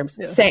those two terms.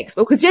 Yeah. Sex,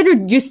 because gender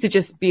used to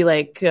just be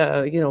like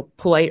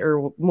polite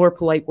or more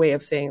polite way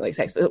of saying like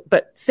sex,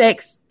 but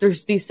sex,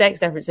 there's these sex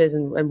differences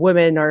and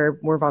women are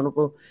more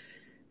vulnerable.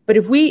 But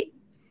if we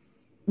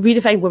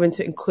redefine women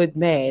to include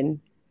men,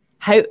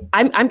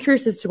 I'm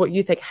curious as to what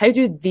you think. How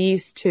do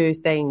these two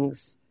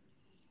things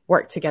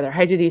work together?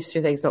 How do these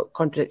two things not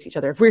contradict each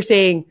other? If we're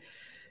saying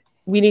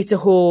we need to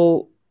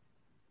hold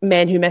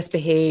men who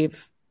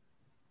misbehave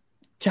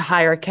to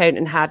higher account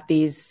and have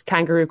these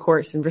kangaroo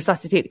courts and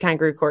resuscitate the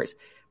kangaroo courts,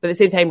 but at the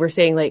same time we're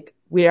saying like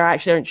we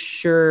aren't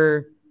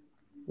sure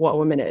what a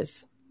woman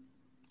is.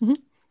 Mm-hmm.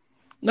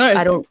 No,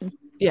 I don't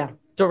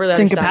really. It's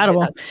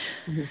incompatible.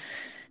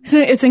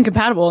 It's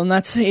incompatible, and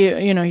that's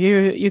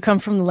you come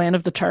from the land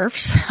of the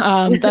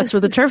TERFs. That's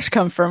where the TERFs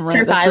come from,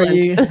 right? Turf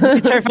Island.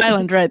 TERF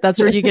Island, right? That's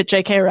where you get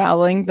J.K.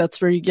 Rowling.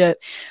 That's where you get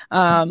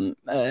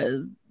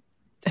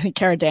I think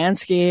Kara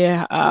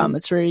Dansky.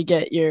 It's where you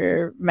get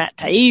your Matt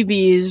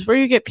Taibbi's, where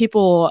you get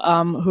people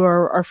who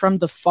are from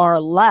the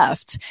far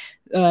left.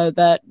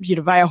 That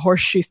via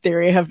horseshoe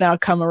theory have now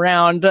come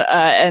around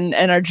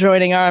and are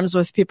joining arms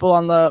with people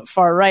on the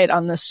far right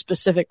on this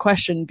specific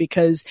question,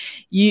 because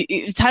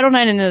Title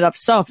IX in and of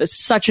itself is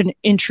such an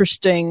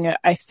interesting,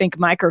 I think,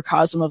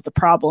 microcosm of the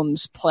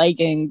problems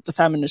plaguing the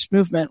feminist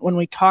movement. When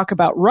we talk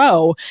about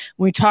Roe,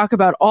 when we talk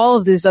about all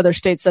of these other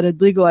states that had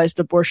legalized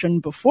abortion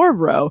before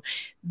Roe,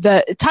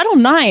 the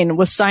Title IX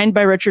was signed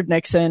by Richard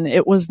Nixon.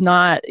 It was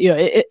not,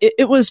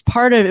 it was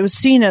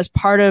seen as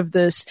part of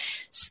the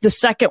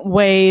second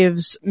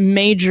wave's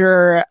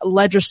major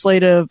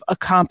legislative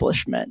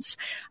accomplishments.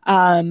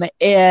 And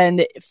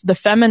the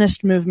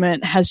feminist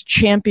movement has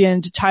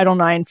championed Title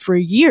IX for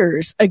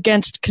years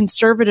against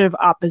conservative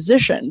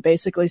opposition,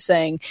 basically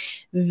saying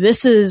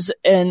this is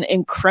an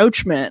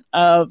encroachment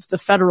of the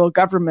federal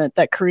government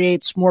that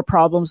creates more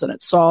problems than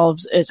it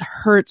solves. It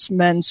hurts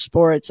men's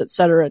sports, et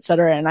cetera, et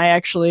cetera. And I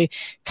actually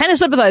kind of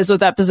sympathize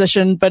with that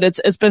position, but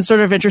it's been sort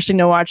of interesting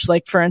to watch.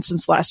 Like, for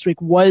instance, last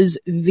week was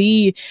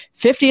the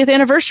 50th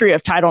anniversary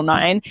of Title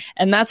IX,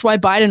 and that's why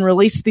Biden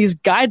released these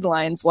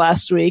guidelines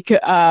last week.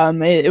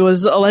 It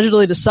was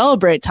allegedly to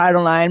celebrate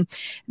Title IX.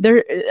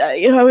 There,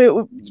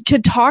 you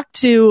could talk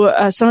to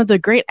some of the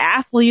great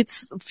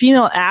athletes,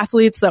 female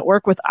athletes that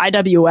work with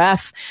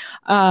IWF,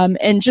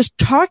 and just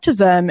talk to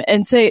them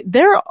and say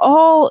they're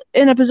all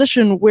in a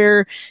position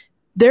where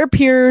their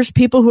peers,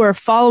 people who are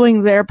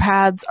following their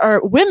paths,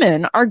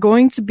 women are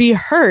going to be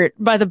hurt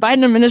by the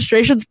Biden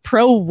administration's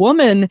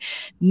pro-woman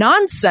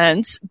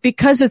nonsense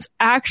because it's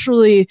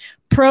actually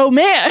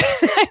pro-man.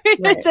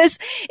 Right.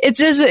 It's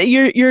just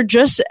you're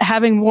just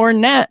having more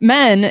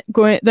men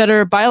that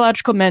are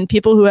biological men,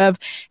 people who have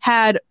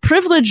had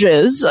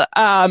privileges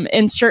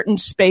in certain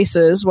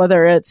spaces,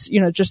 whether it's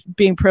just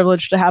being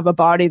privileged to have a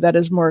body that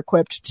is more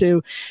equipped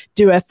to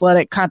do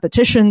athletic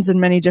competitions in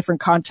many different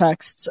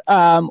contexts,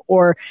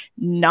 or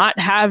not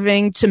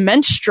having to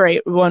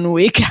menstruate 1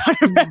 week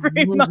out of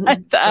every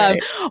month,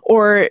 right.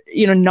 Or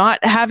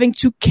not having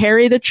to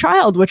carry the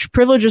child, which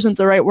privilege isn't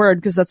the right word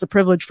because that's a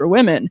privilege for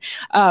women.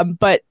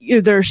 But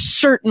there's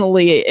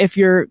certainly, if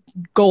your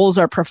goals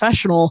are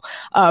professional,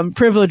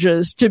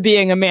 privileges to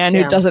being a man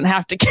who doesn't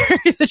have to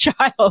carry the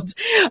child.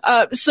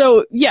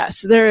 So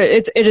yes,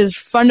 it is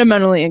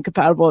fundamentally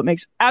incompatible. It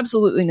makes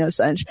absolutely no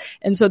sense.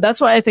 And so that's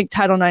why I think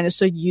Title IX is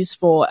so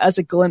useful as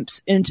a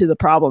glimpse into the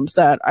problems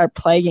that are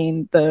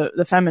plaguing the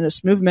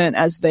feminist movement,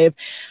 as they've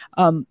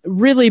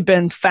really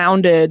been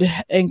founded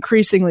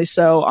increasingly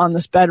so on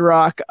this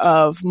bedrock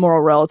of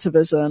moral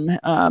relativism.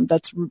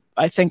 That's,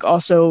 I think,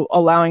 also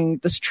allowing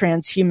this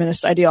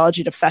transhumanist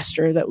ideology to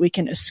fester, that we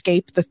can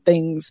escape the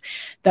things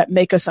that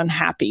make us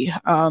unhappy.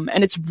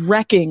 And it's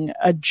wrecking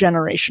a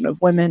generation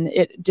of women.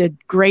 It did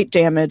great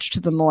damage to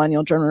the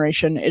millennial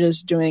generation. It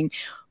is doing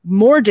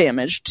more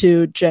damage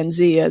to Gen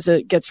Z as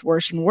it gets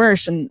worse and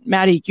worse. And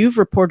Maddie, you've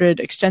reported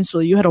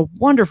extensively. You had a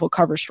wonderful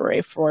cover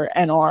story for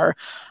NR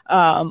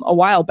a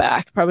while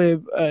back,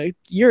 probably a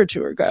year or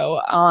two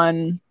ago,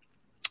 on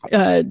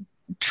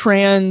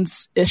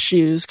trans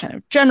issues kind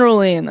of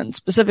generally and then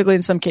specifically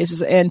in some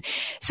cases. And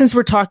since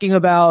we're talking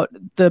about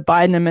the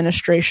Biden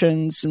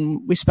administrations,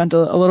 and we spent a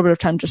little bit of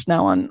time just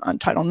now on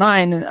Title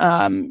IX,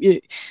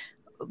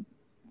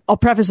 I'll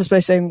preface this by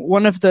saying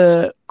one of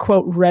the,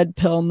 quote, red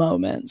pill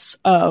moments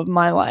of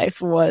my life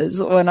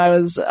was when I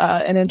was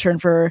an intern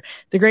for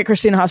the great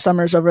Christina Hoff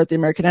Sommers over at the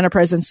American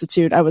Enterprise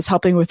Institute. I was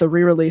helping with a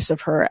re-release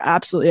of her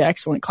absolutely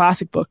excellent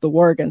classic book, The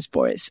War Against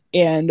Boys.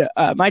 And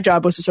my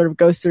job was to sort of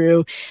go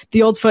through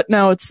the old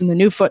footnotes and the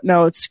new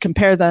footnotes,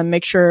 compare them,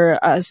 make sure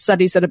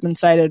studies that have been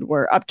cited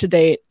were up to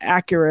date,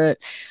 accurate,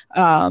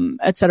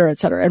 et cetera, et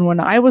cetera. And when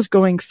I was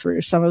going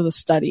through some of the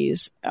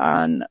studies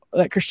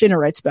that Christina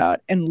writes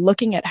about and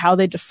looking at how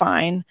they define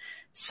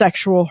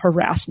sexual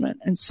harassment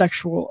and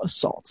sexual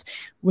assault,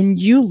 when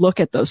you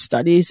look at those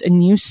studies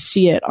and you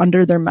see it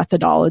under their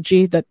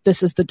methodology, that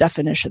this is the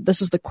definition,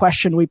 this is the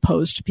question we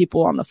pose to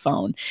people on the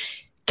phone.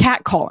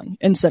 Catcalling,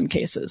 in some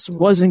cases,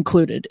 was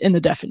included in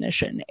the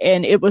definition.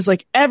 And it was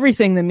like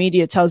everything the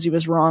media tells you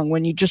is wrong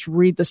when you just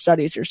read the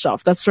studies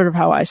yourself. That's sort of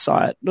how I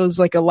saw it. It was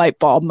like a light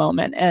bulb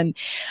moment. And,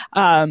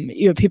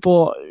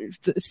 people,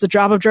 it's the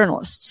job of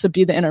journalists to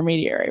be the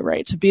intermediary,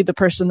 right? To be the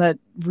person that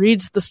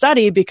reads the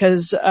study,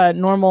 because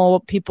normal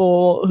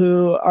people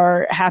who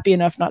are happy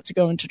enough not to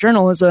go into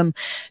journalism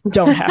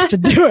don't have to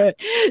do it.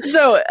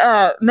 So,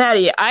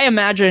 Maddie, I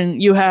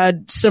imagine you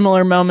had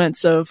similar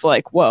moments of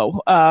like,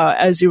 whoa,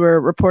 as you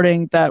were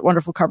reporting that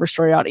wonderful cover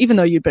story out, even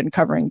though you'd been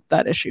covering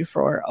that issue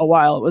for a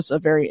while. It was a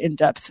very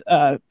in-depth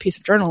piece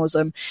of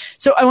journalism.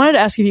 So I wanted to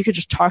ask if you could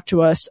just talk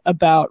to us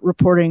about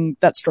reporting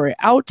that story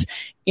out.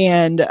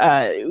 And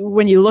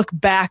when you look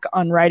back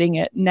on writing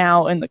it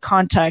now in the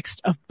context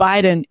of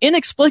Biden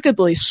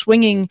inexplicably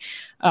swinging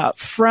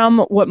from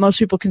what most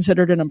people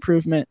considered an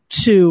improvement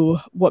to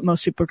what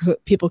most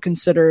people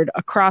considered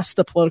across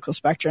the political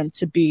spectrum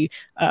to be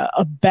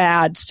a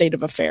bad state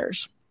of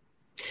affairs.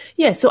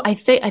 Yeah, so I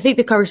think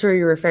the cover story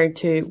you're referring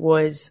to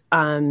was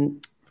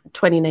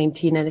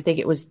 2019, and I think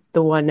it was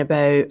the one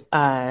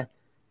about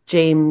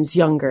James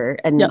Younger.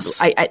 And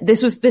yes.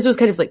 This was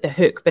kind of like the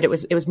hook, but it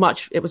was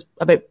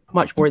about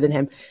much more than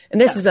him. And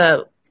this is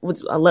a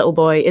little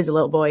boy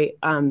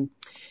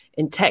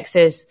in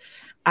Texas,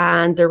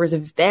 and there was a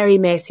very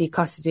messy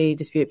custody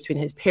dispute between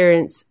his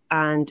parents,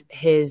 and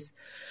his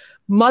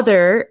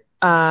mother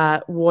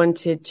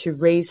wanted to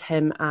raise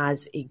him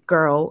as a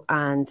girl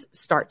and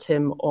start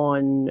him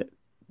on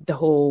the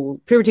whole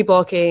puberty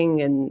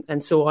blocking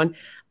and so on.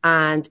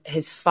 And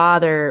his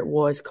father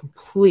was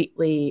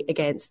completely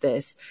against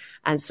this.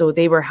 And so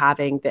they were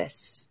having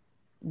this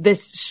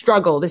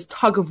struggle, this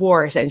tug of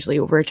war essentially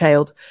over a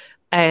child.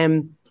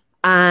 And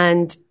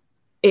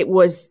it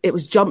was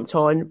jumped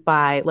on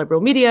by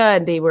liberal media,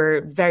 and they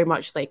were very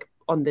much like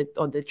on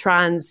the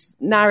trans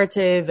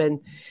narrative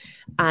and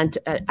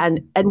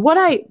what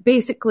I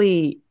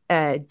basically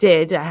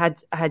did, I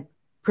had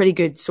pretty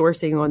good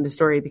sourcing on the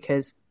story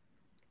because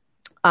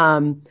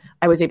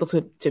I was able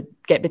to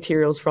get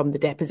materials from the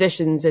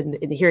depositions and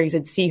in the hearings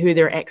and see who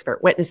their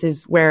expert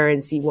witnesses were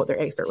and see what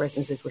their expert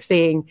witnesses were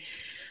saying,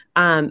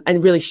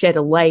 and really shed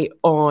a light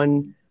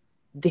on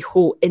the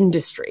whole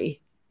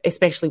industry,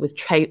 especially with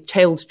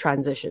child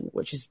transition,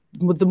 which is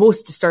the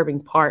most disturbing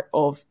part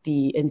of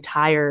the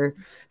entire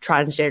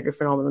transgender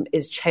phenomenon,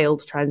 is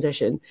child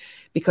transition,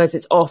 because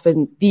it's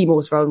often the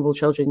most vulnerable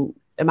children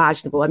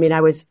imaginable. I mean,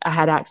 I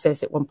had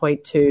access at one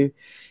point to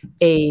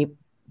a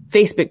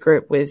Facebook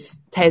group with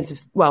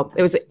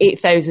it was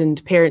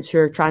 8,000 parents who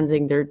are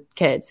transing their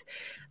kids.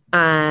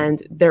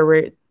 And there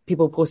were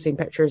people posting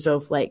pictures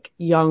of like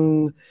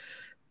young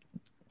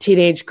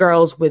teenage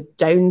girls with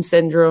Down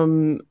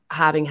syndrome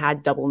having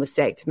had double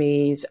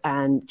mastectomies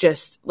and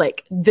just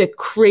like the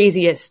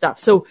craziest stuff.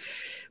 So,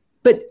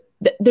 but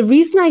the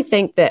reason I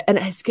think that, and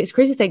it's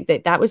crazy to think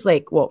that was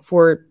like,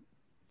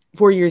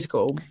 4 years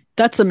ago.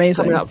 That's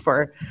amazing. Coming up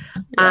for.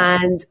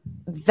 Yeah. And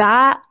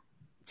that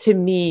to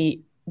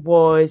me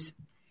was,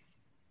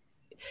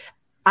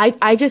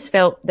 I just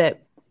felt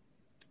that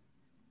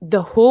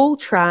the whole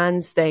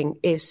trans thing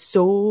is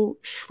so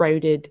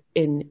shrouded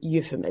in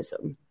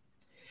euphemism.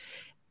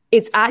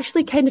 It's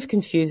actually kind of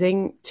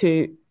confusing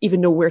to even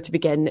know where to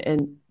begin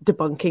in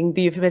debunking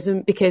the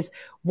euphemism, because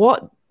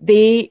what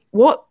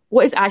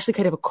is actually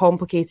kind of a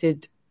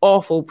complicated,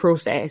 awful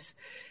process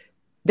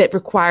that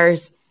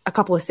requires a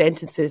couple of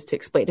sentences to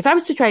explain. If I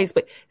was to try and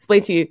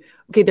explain to you,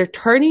 okay, they're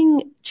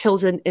turning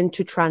children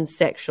into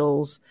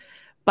transsexuals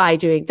by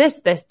doing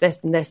this,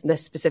 and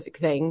this specific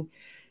thing.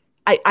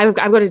 I'm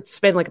going to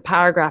spend like a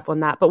paragraph on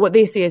that. But what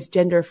they say is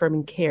gender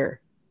affirming care.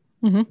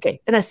 Mm-hmm.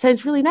 Okay. And that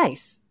sounds really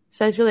nice.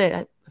 Sounds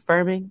really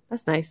affirming.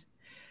 That's nice.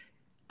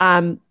 I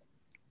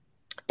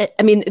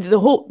mean, the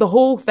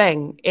whole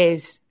thing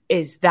is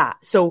that.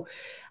 So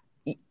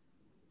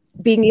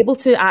being able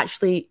to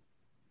actually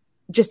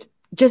just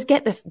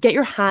get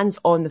your hands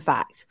on the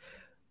facts.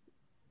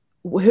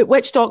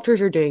 which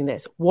doctors are doing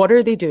this? What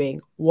are they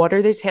doing? What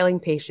are they telling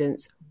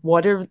patients?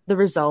 What are the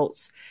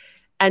results?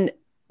 And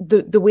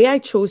the way I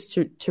chose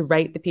to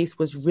write the piece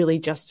was really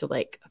just to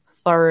like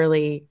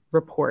thoroughly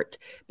report,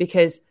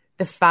 because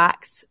the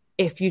facts,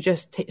 if you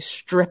just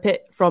strip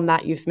it from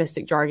that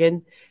euphemistic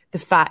jargon, the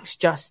facts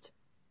just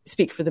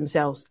speak for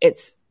themselves.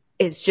 It's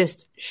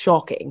just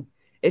shocking.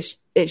 It's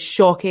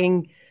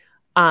shocking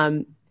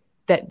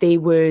that they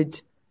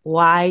would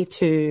lie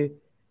to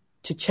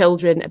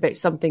children about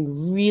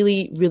something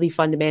really, really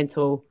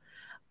fundamental,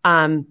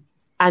 and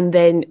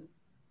then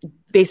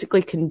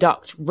basically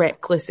conduct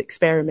reckless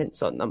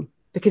experiments on them,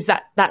 because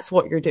that's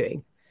what you're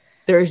doing.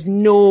 There's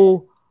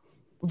no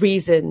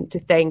reason to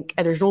think,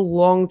 and there's no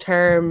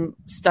long-term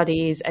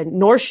studies, and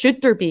nor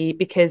should there be,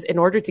 because in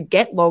order to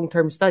get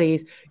long-term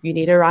studies, you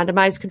need a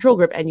randomized control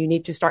group, and you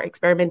need to start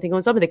experimenting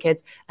on some of the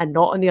kids and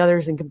not on the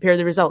others and compare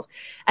the results.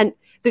 And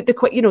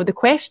the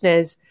question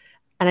is,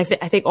 and I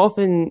think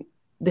often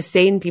the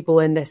sane people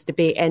in this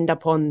debate end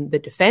up on the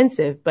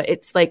defensive, but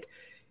it's like,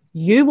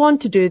 you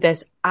want to do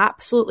this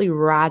absolutely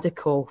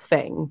radical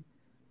thing,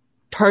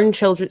 turn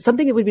children,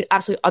 something that would be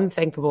absolutely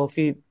unthinkable a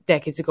few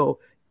decades ago,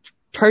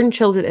 turn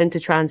children into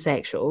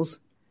transsexuals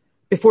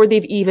before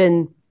they've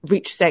even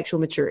reached sexual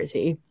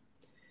maturity.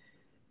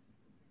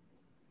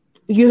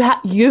 You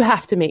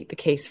have to make the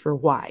case for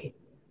why.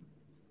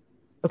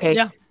 Okay?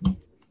 Yeah.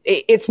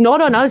 It's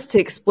not on us to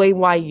explain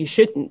why you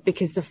shouldn't,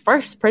 because the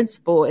first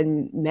principle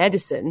in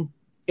medicine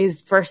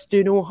is first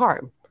do no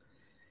harm.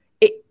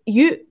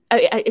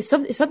 It's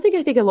something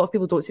I think a lot of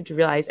people don't seem to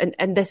realize,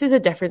 and this is a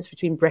difference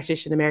between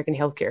British and American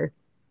healthcare.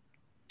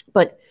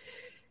 But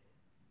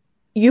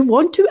you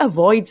want to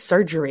avoid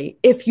surgery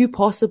if you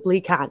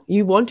possibly can.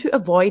 You want to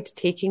avoid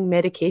taking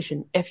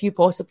medication if you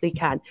possibly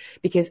can,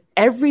 because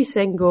every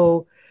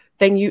single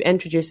thing you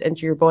introduce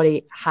into your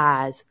body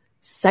has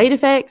side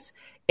effects.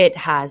 It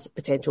has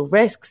potential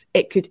risks.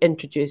 It could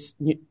introduce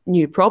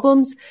new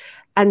problems.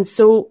 And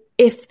so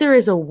if there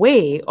is a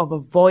way of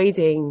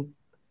avoiding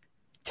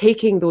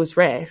taking those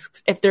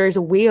risks, if there is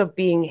a way of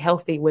being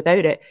healthy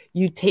without it,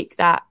 you take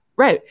that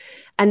route.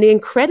 And the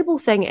incredible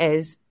thing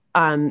is,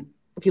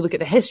 if you look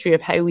at the history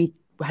of how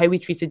we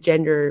treated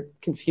gender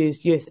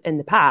confused youth in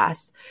the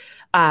past,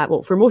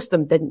 for most of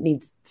them didn't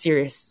need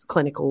serious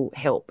clinical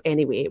help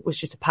anyway. It was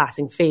just a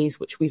passing phase,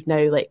 which we've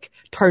now like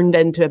turned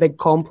into a big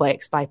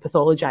complex by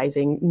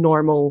pathologizing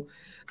normal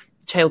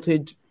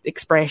childhood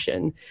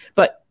expression.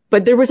 But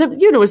there was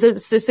a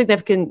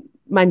significant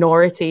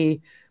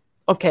minority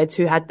of kids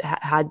who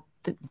had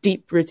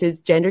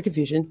deep-rooted gender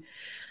confusion,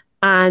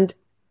 and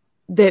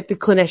the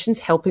clinicians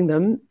helping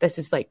them, this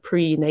is like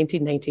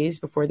pre-1990s,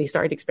 before they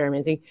started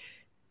experimenting,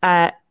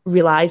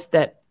 realized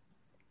that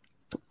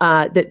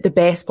the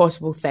best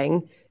possible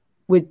thing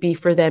would be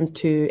for them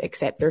to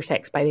accept their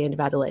sex by the end of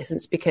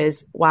adolescence.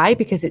 Because why?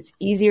 Because it's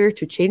easier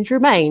to change your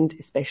mind,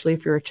 especially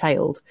if you're a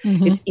child.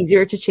 Mm-hmm. It's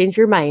easier to change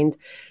your mind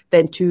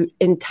than to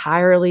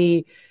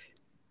entirely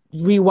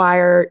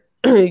rewire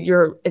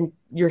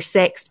your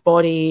sexed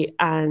body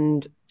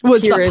and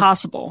it's not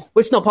possible.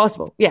 Which is not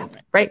possible. Yeah.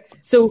 Right.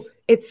 So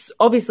it's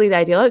obviously the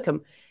ideal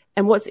outcome.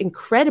 And what's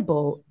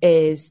incredible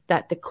is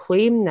that the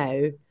claim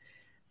now,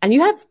 and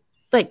you have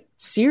like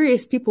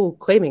serious people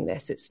claiming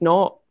this. It's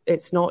not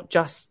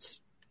just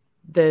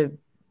the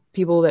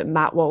people that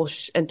Matt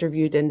Walsh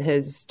interviewed in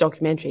his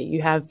documentary.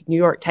 You have New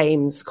York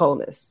Times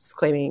columnists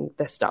claiming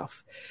this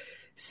stuff,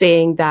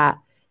 saying that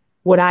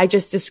what I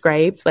just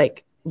described,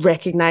 like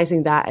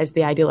recognizing that as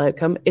the ideal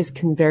outcome, is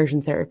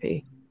conversion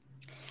therapy.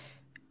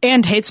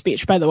 And hate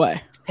speech, by the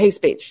way. Hate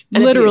speech.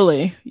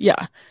 Literally,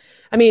 yeah.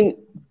 I mean,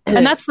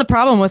 and that's the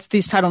problem with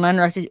these Title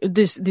IX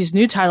these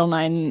new Title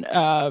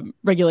IX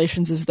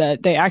regulations, is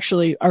that they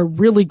actually are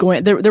really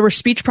going. There were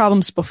speech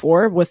problems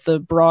before with the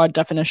broad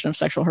definition of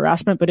sexual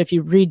harassment, but if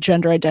you read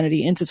gender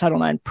identity into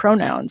Title IX,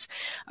 pronouns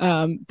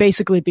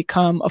basically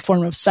become a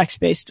form of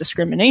sex-based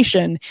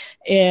discrimination.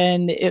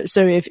 And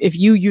so if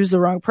you use the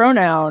wrong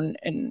pronoun,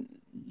 and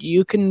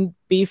you can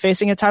be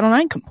facing a Title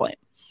IX complaint.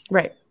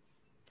 Right.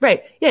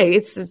 Yeah,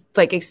 it's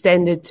like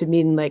extended to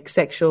mean like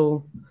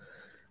sexual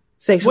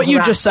what harassment.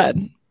 You just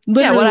said.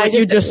 Literally what I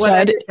just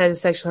said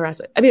is sexual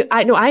harassment. I mean,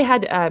 I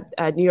had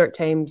a New York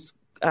Times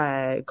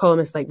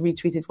columnist like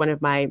retweeted one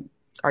of my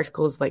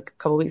articles like a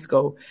couple of weeks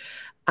ago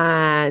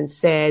and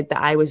said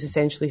that I was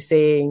essentially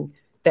saying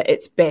that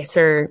it's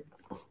better.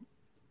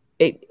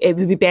 It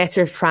would be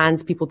better if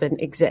trans people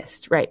didn't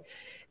exist, right?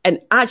 And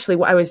actually,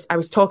 what I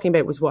was talking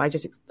about was what I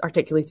just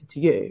articulated to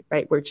you,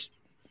 right? Which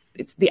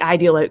it's the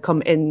ideal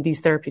outcome in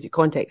these therapeutic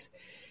contexts.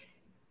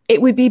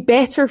 It would be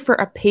better for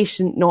a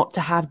patient not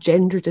to have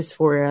gender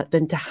dysphoria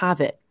than to have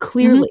it,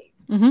 clearly.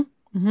 Mm-hmm.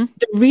 Mm-hmm.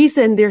 The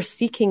reason they're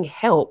seeking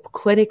help,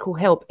 clinical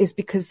help, is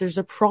because there's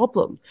a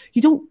problem.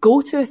 You don't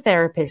go to a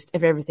therapist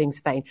if everything's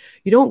fine.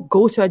 You don't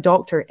go to a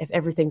doctor if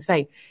everything's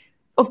fine.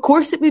 Of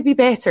course, it would be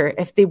better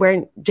if they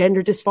weren't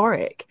gender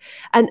dysphoric.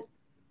 And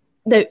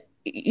now,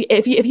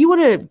 if you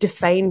want to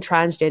define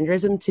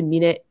transgenderism to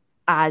mean it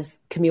as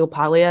Camille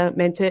Paglia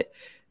meant it,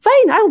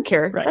 fine, I don't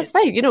care. Right. That's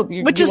fine.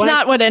 Which is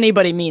not what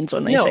anybody means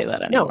when they say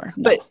that anymore.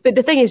 No. But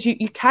the thing is,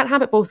 you can't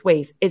have it both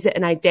ways. Is it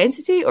an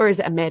identity or is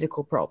it a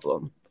medical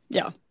problem?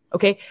 Yeah.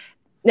 Okay.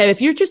 Now,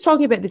 if you're just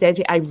talking about the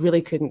identity, I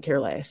really couldn't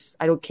care less.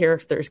 I don't care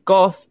if there's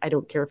goths. I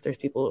don't care if there's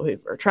people who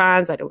are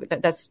trans.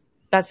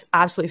 That's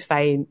absolutely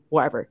fine.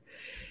 Whatever.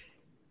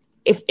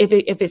 If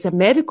it's a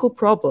medical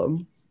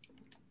problem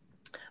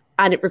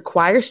and it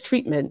requires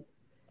treatment,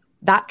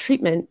 that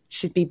treatment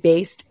should be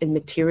based in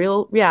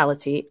material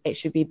reality. It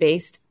should be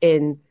based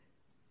in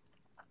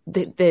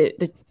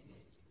the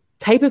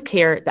type of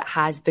care that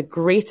has the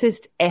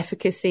greatest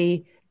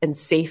efficacy and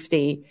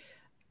safety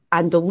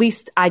and the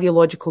least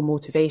ideological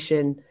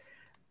motivation.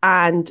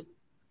 And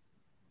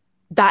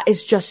that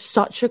is just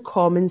such a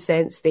common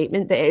sense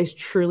statement that it is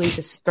truly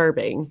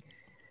disturbing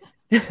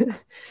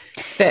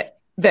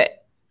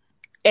that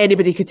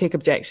anybody could take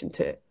objection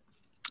to it.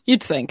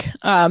 You'd think.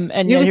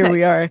 And yet here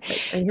we are.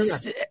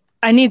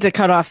 I need to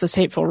cut off this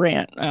hateful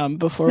rant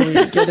before we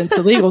get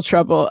into legal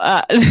trouble.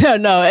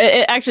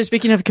 Actually,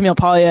 speaking of Camille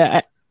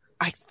Paglia,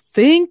 I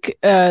think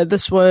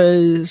this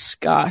was,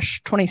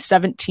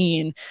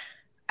 2017.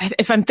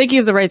 If I'm thinking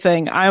of the right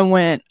thing, I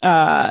went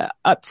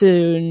up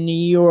to New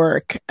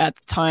York at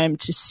the time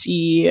to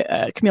see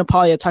Camille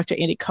Paglia talk to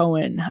Andy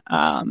Cohen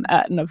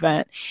at an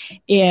event.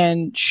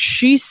 And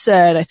she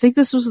said, I think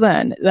this was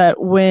then,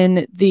 that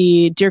when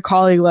the Dear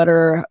Colleague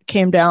letter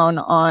came down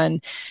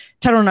on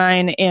Title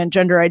IX and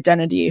gender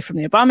identity from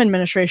the Obama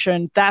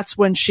administration, that's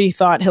when she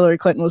thought Hillary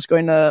Clinton was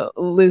going to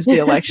lose the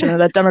election or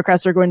that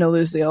Democrats are going to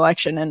lose the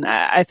election. And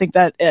I think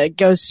that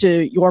goes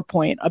to your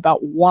point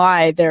about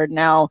why they're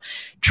now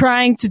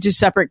trying to do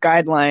separate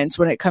guidelines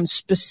when it comes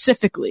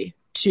specifically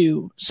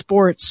to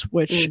sports,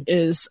 which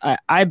is,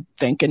 I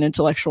think, an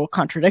intellectual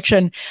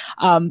contradiction.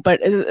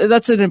 But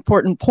that's an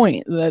important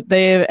point, that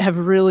they have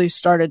really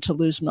started to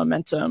lose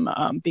momentum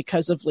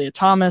because of Leah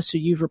Thomas, who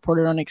you've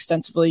reported on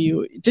extensively.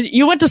 You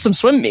went to some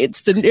swim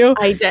meets, didn't you?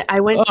 I did. I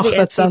went to the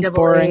that NCAA. Sounds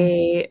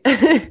boring.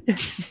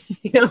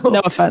 No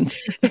offense.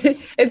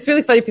 It's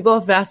really funny. People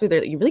have asked me,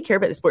 they're like, you really care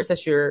about the sports that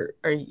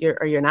are you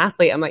an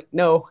athlete? I'm like,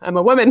 no, I'm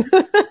a woman.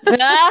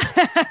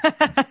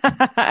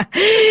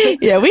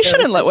 Yeah, we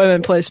shouldn't let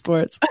women play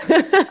sports.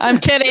 I'm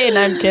kidding.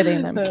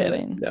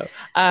 No.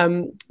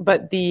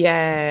 But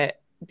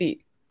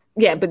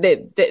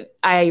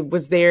I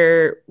was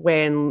there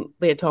when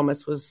Leah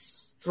Thomas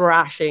was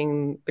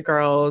thrashing the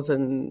girls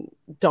and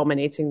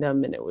dominating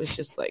them, and it was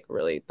just like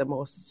really the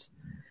most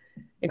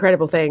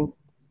incredible thing.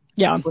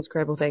 Yeah, the most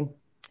incredible thing.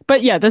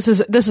 But yeah, this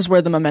is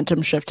where the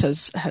momentum shift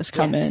has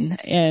come in.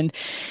 And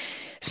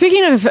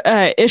speaking of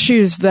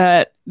issues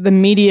that the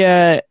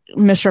media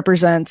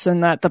misrepresents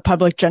and that the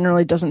public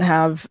generally doesn't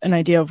have an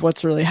idea of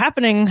what's really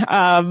happening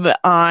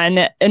on,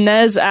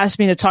 Inez asked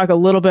me to talk a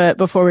little bit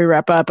before we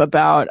wrap up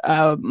about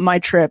my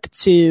trip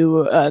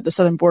to the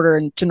southern border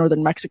and to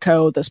northern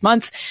Mexico this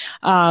month.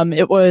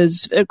 It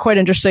was quite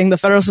interesting. The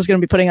Federalist is going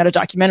to be putting out a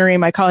documentary.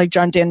 My colleague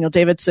John Daniel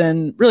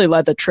Davidson really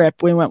led the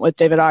trip. We went with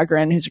David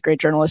Ogren, who's a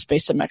great journalist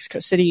based in Mexico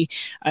City.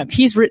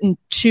 He's written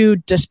 2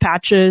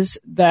 dispatches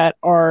that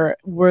are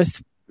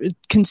worth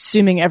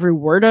consuming every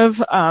word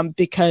of,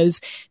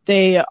 because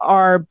they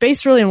are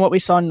based really on what we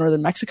saw in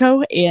northern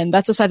Mexico. And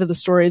that's a side of the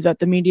story that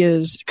the media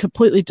is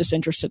completely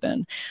disinterested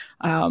in.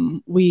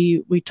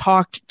 We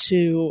talked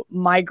to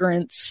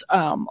migrants,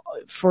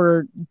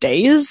 for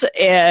days,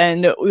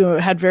 and we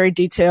had very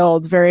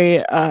detailed,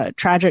 very,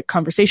 tragic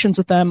conversations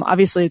with them.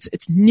 Obviously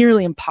it's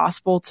nearly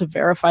impossible to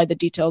verify the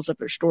details of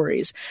their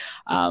stories.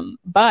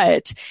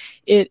 But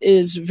it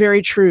is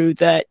very true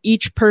that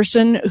each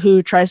person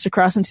who tries to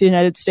cross into the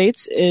United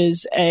States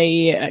is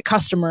a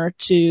customer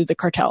to the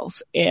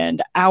cartels,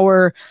 and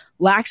our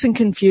lax and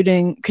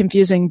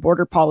confusing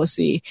border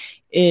policy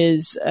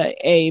is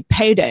a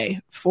payday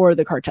for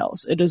the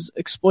cartels. It is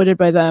exploited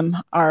by them.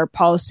 Our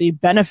policy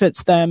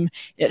benefits them.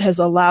 It has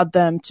allowed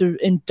them to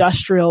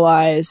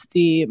industrialize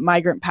the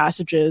migrant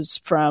passages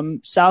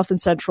from South and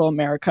Central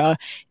America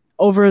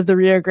over the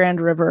Rio Grande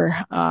River.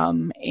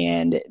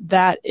 And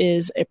that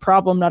is a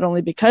problem not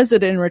only because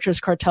it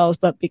enriches cartels,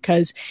 but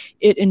because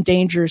it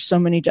endangers so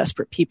many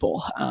desperate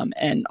people.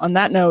 And on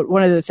that note,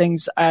 one of the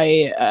things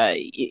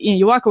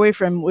you walk away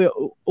from,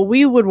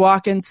 we would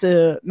walk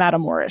into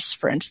Matamoros,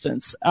 for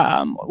instance.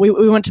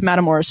 We went to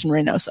Matamoros and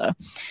Reynosa.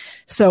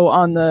 So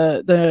on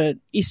the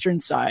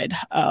eastern side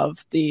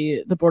of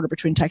the border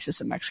between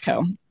Texas and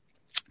Mexico.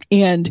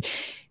 And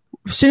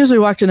as soon as we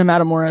walked into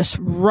Matamoros,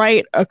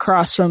 right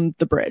across from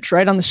the bridge,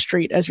 right on the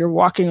street, as you're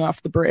walking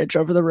off the bridge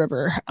over the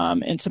river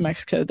into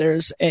Mexico,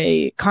 there's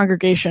a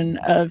congregation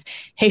of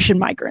Haitian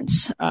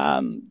migrants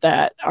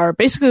that are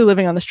basically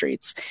living on the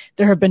streets.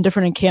 There have been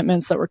different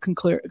encampments that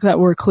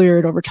were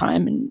cleared over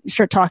time, and you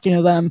start talking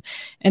to them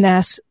and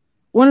ask,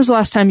 when was the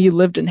last time you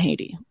lived in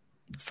Haiti?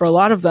 For a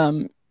lot of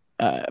them,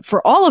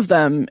 for all of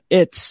them,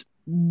 it's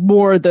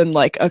more than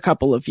like a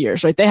couple of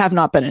years, right? They have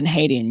not been in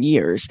Haiti in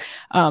years.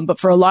 But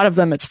for a lot of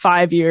them, it's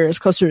 5 years,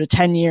 closer to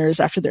 10 years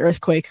after the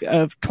earthquake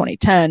of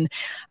 2010.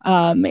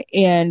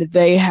 And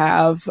they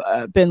have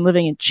been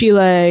living in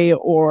Chile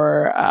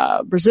or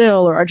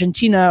Brazil or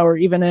Argentina or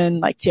even in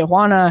like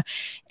Tijuana.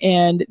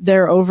 And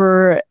they're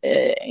over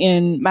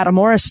in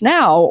Matamoros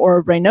now,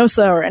 or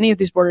Reynosa, or any of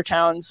these border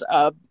towns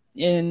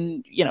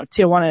in,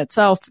 Tijuana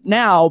itself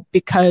now,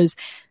 because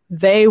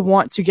they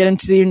want to get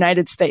into the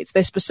United States.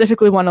 They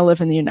specifically want to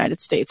live in the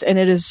United States. And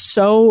it is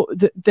so,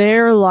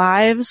 their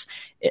lives,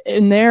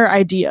 in their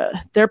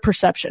idea, their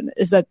perception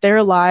is that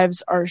their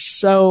lives are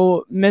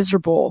so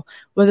miserable,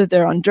 whether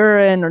they're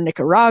Honduran or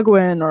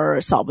Nicaraguan or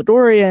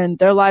Salvadorian,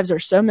 their lives are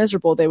so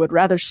miserable they would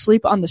rather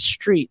sleep on the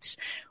streets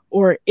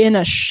or in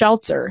a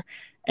shelter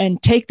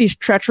and take these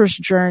treacherous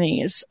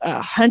journeys,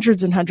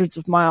 hundreds and hundreds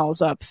of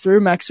miles up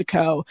through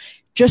Mexico,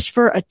 just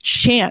for a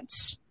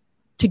chance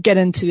to get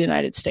into the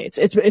United States.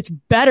 It's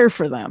better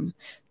for them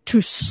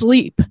to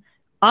sleep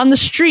on the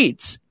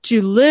streets,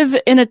 to live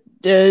in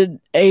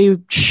a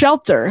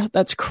shelter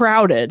that's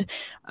crowded,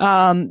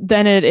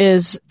 than it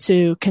is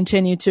to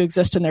continue to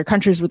exist in their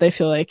countries where they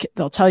feel like,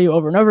 they'll tell you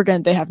over and over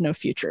again, they have no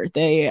future.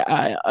 They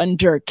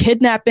endure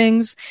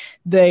kidnappings,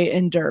 they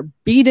endure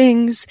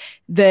beatings,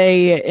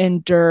 they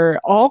endure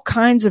all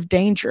kinds of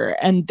danger,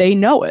 and they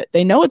know it.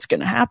 They know it's going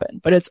to happen,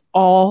 but it's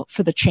all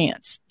for the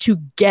chance to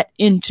get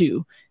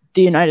into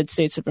the United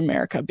States of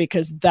America,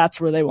 because that's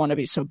where they want to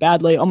be so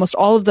badly. Almost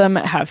all of them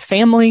have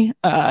family.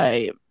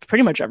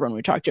 Pretty much everyone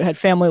we talked to had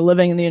family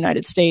living in the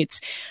United States.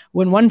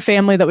 When one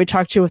family that we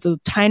talked to with a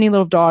tiny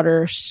little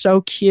daughter, so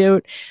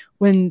cute,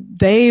 when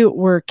they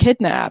were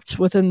kidnapped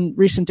within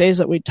recent days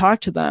that we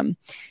talked to them,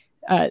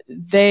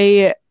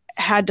 they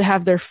had to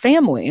have their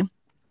family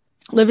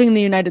living in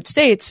the United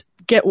States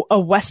get a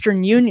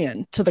Western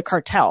Union to the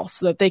cartel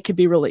so that they could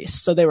be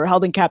released. So they were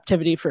held in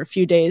captivity for a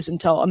few days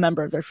until a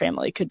member of their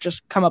family could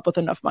just come up with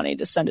enough money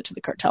to send it to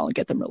the cartel and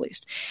get them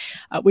released.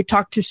 We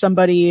talked to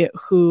somebody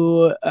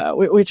who,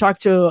 we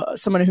talked to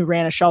someone who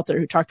ran a shelter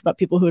who talked about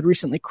people who had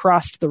recently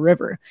crossed the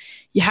river.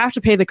 You have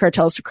to pay the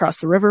cartels to cross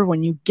the river.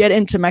 When you get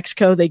into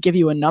Mexico, they give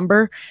you a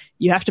number.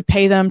 You have to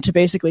pay them to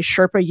basically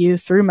Sherpa you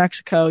through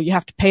Mexico. You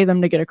have to pay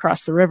them to get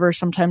across the river.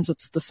 Sometimes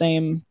it's the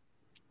same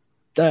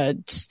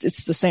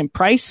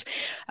price.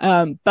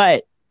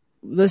 But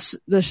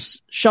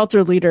this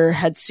shelter leader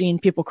had seen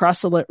people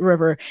cross the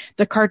river.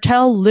 The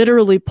cartel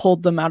literally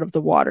pulled them out of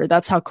the water.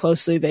 That's how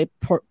closely they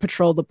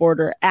patrolled the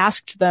border,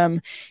 asked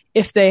them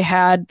if they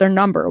had their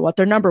number, what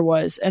their number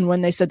was. And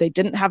when they said they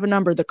didn't have a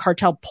number, the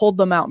cartel pulled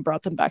them out and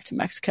brought them back to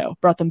Mexico,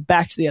 brought them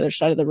back to the other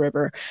side of the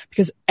river,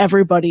 because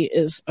everybody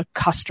is a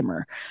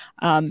customer.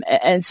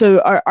 And so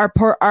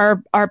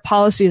our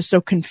policy is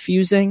so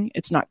confusing.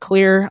 It's not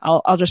clear.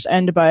 I'll just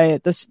end by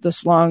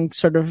this long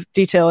sort of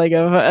detailing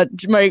of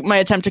my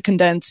attempt to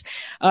condense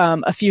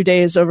a few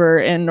days over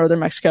in northern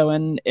Mexico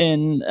and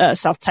in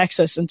South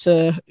Texas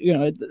into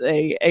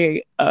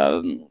a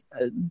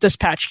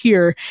dispatch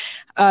here,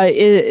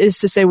 is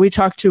to say we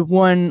talked to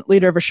one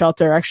leader of a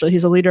shelter. Actually,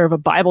 he's a leader of a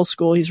Bible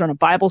school. He's run a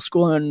Bible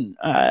school in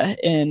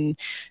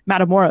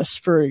Matamoros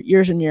for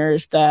years and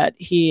years, that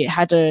he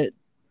had to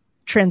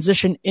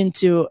transition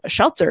into a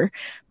shelter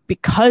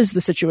because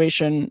the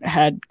situation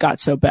had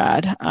got so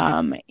bad.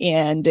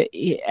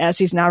 As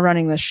he's now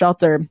running this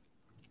shelter,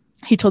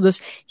 he told us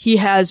he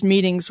has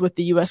meetings with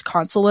the U.S.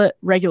 consulate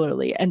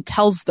regularly and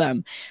tells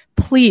them,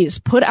 please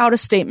put out a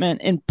statement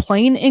in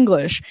plain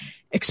English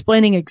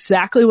explaining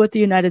exactly what the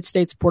United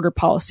States border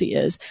policy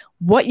is,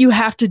 what you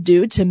have to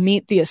do to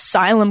meet the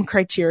asylum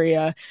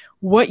criteria,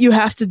 what you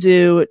have to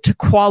do to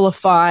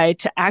qualify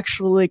to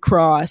actually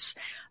cross.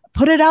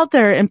 Put it out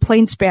there in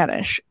plain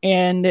Spanish.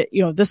 And,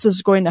 this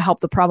is going to help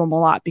the problem a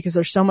lot, because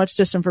there's so much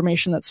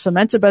disinformation that's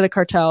fomented by the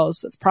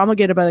cartels, that's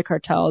promulgated by the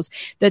cartels,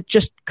 that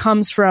just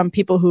comes from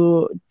people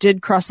who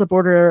did cross the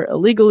border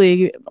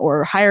illegally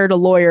or hired a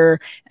lawyer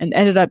and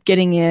ended up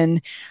getting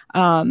in.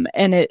 And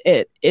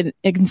it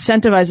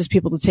incentivizes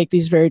people to take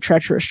these very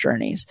treacherous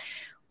journeys.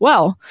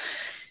 Well,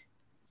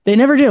 they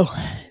never do.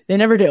 They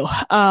never do.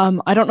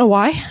 I don't know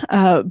why.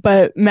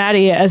 But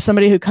Maddie, as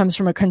somebody who comes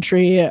from a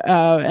country,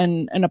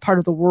 and a part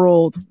of the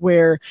world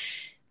where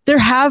there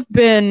have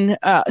been,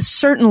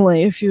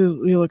 certainly if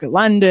you look at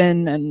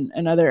London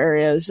and other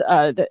areas,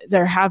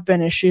 there have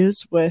been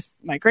issues with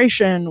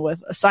migration,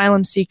 with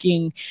asylum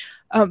seeking.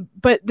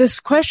 But this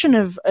question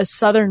of a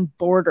southern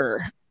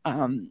border,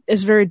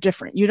 is very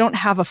different. You don't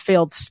have a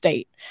failed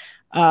state.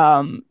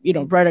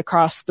 Right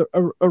across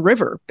a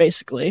river,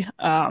 basically.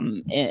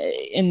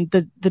 And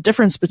the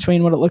difference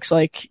between what it looks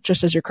like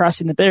just as you're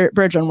crossing the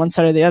bridge on one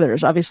side or the other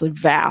is obviously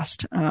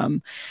vast.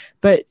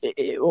 But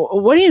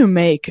what do you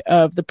make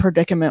of the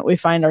predicament we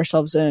find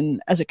ourselves in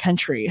as a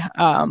country,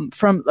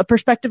 from a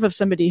perspective of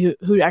somebody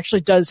who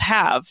actually does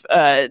have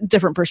a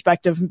different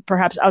perspective,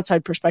 perhaps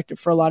outside perspective,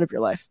 for a lot of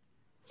your life?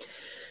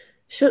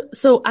 Sure.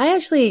 So I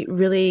actually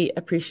really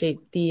appreciate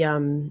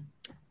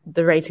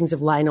the writings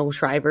of Lionel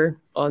Shriver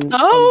on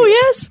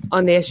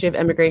the issue of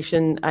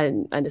immigration,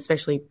 and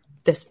especially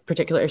this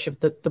particular issue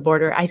of the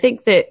border. I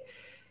think that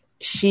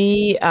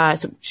she's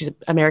an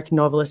American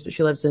novelist, but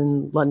she lives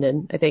in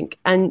London, I think.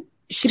 And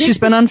she's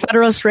been on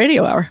Federalist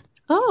Radio Hour.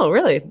 Oh,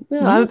 really?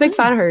 Yeah, I'm a big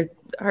fan of her.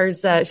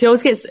 She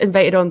always gets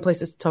invited on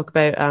places to talk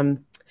about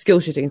school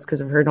shootings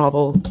because of her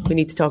novel We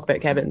Need to Talk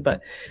About Kevin.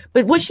 But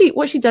what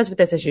she does with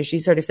this issue, she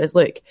sort of says,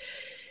 look,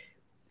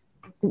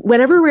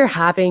 whenever we're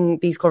having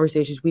these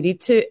conversations, we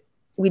need to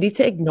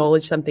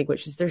acknowledge something,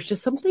 which is there's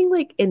just something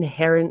like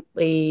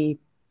inherently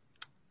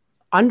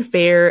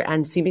unfair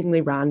and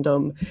seemingly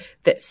random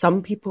that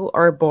some people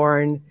are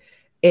born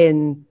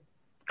in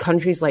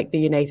countries like the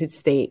United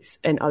States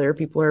and other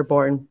people are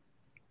born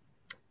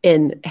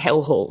in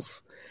hellholes.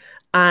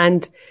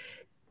 And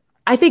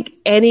I think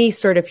any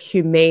sort of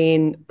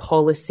humane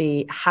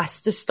policy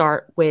has to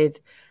start with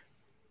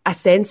a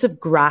sense of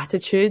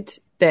gratitude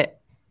that,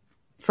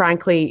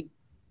 frankly,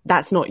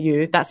 that's not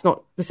you. That's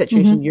not the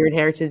situation you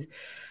inherited.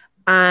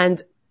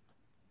 And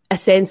a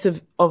sense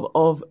of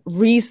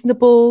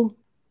reasonable,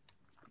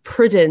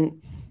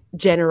 prudent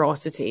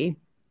generosity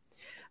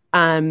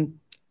to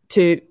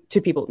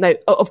people. Now,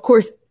 of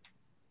course,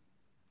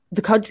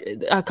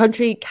 a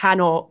country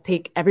cannot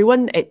take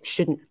everyone. It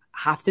shouldn't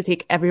have to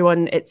take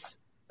everyone. It's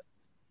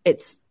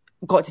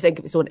got to think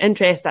of its own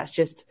interest. That's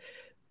just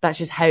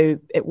how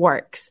it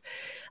works.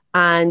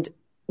 And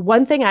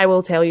one thing I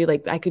will tell you,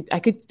 like I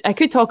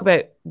could talk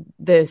about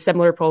the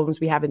similar problems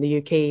we have in the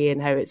UK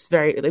and how it's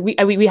very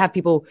like we have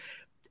people.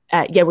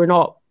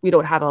 We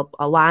don't have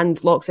a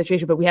landlocked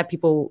situation, but we have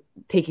people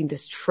taking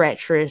this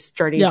treacherous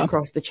journeys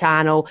across the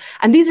channel.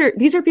 And these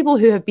are people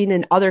who have been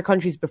in other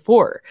countries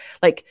before.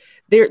 Like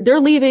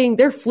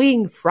they're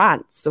fleeing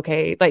France.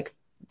 Okay. Like,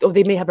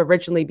 they may have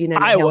originally been in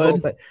I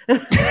would. But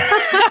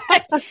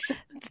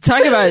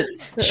talk about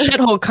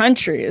shithole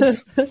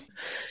countries.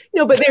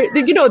 No, but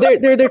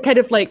they're kind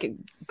of like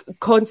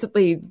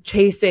constantly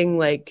chasing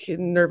like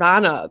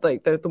Nirvana,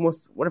 like the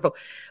most wonderful.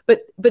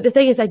 But the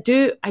thing is, I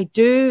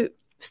do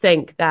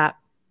think that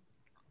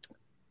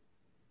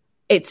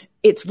it's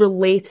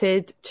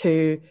related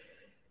to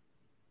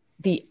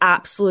the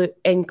absolute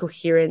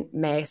incoherent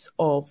mess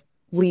of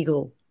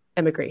legal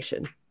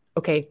immigration.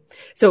 Okay,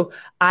 so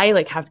I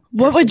have.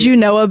 What would you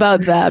know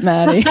about that,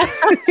 Maddie?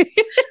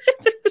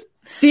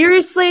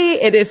 Seriously,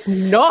 it is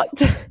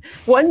not.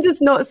 One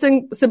does not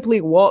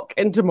simply walk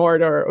into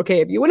Mordor.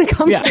 Okay, if you want to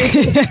come,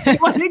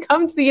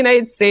 to the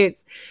United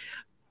States.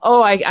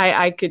 Oh,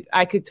 I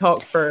could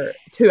talk for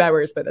 2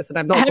 hours about this, and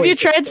I'm not. Have you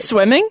tried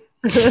swimming?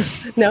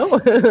 No,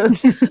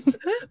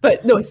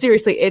 but no,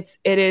 seriously, it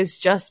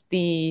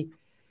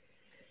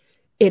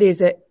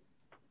is a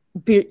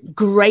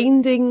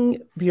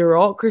grinding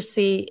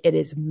bureaucracy. It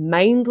is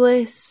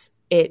mindless.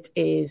 It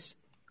is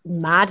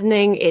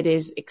maddening. It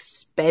is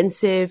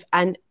expensive.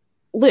 And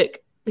look,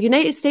 the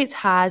United States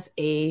has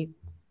a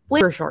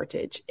labor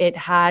shortage. It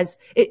has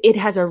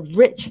a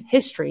rich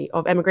history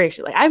of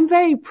immigration. Like, I'm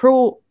very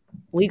pro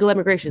legal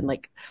immigration.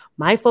 Like,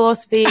 my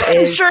philosophy is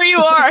I'm sure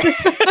you are.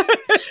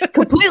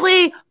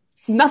 completely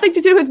nothing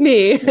to do with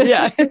me.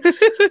 Yeah.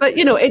 But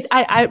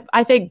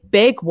I think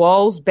big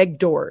walls, big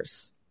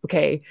doors.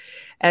 Okay.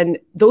 And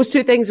those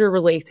two things are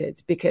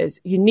related because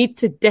you need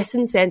to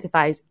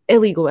disincentivize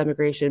illegal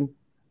immigration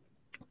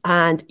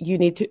and you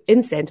need to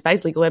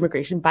incentivize legal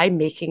immigration by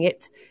making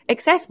it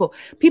accessible.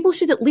 People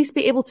should at least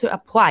be able to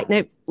apply.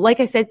 Now, like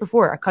I said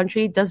before, a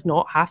country does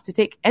not have to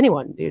take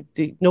anyone.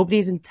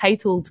 Nobody's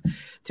entitled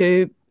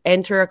to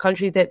enter a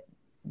country that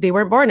they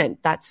weren't born in.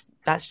 That's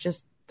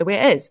just the way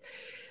it is.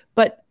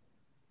 But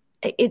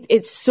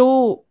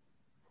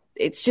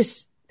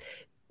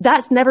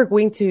that's never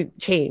going to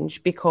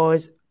change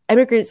because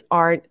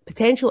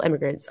potential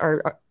immigrants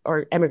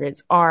or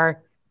immigrants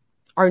are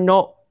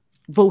not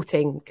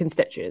voting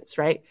constituents,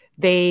 right?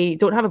 They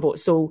don't have a vote,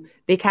 so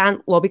they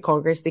can't lobby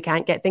Congress. They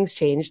can't get things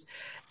changed.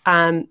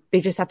 They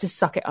just have to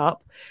suck it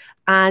up.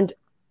 And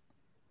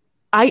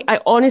I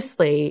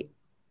honestly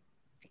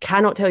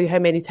cannot tell you how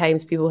many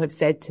times people have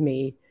said to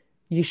me,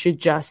 you should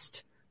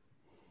just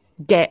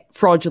get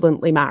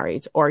fraudulently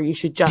married or you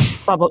should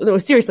just blah, blah. No,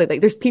 seriously,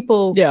 like there's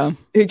people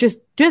who just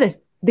do this.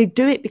 They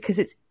do it because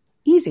it's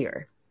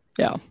easier.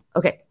 Yeah.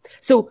 Okay.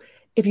 So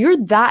if you're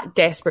that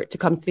desperate to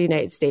come to the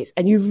United States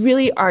and you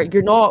really are,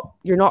 you're not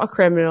a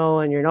criminal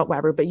and you're not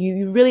whatever, but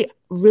you really,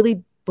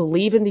 really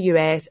believe in the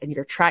US and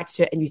you're attracted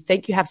to it and you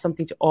think you have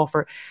something to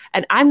offer.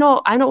 And I'm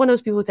not one of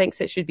those people who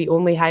thinks it should be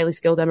only highly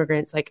skilled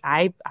immigrants. Like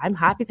I'm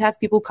happy to have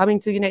people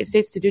coming to the United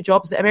States to do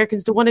jobs that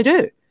Americans don't want to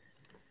do.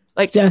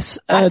 Like, yes,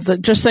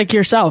 just like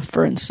yourself,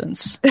 for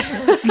instance.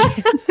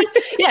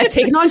 Yeah,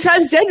 taking on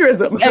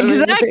transgenderism.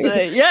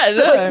 Exactly. Yeah,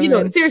 no,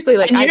 like, seriously,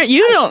 like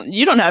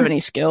you don't have any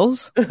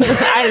skills.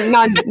 I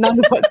have none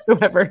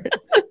whatsoever.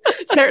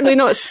 Certainly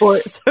not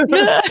sports.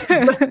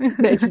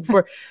 Mentioned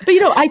before, but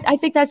I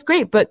think that's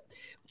great. But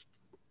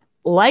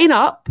line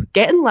up,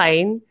 get in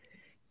line,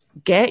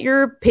 get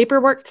your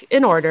paperwork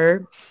in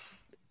order,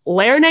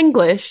 learn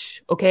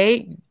English,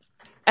 okay,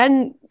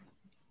 and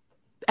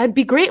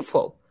be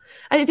grateful.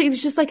 I think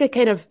it's just like a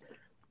kind of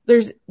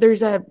there's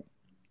a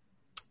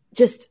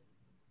just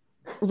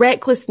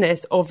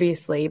recklessness,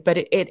 obviously, but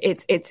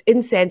it's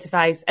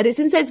incentivized, and it's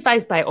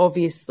incentivized by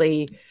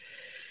obviously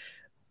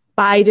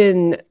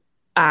Biden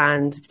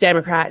and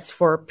Democrats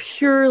for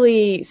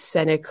purely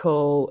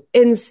cynical,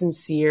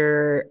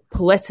 insincere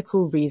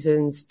political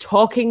reasons,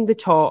 talking the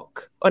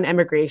talk on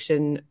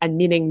immigration and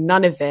meaning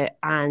none of it.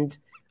 And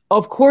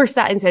of course,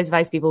 that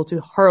incentivizes people to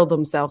hurl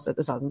themselves at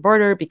the southern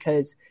border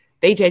because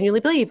they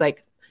genuinely believe,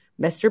 like,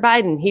 Mr.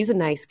 Biden, he's a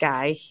nice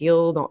guy.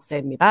 He'll not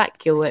send me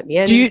back. He'll let me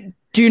in.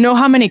 Do you know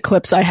how many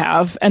clips I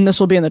have, and this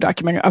will be in the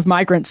documentary, of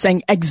migrants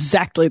saying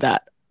exactly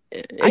that?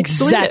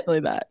 Exactly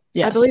that.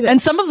 Yes. I believe it. And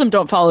some of them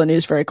don't follow the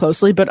news very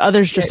closely, but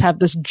others just have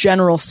this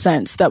general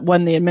sense that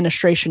when the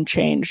administration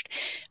changed,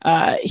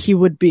 he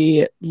would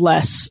be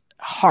less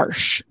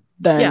harsh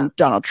than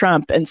Donald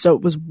Trump. And so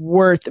it was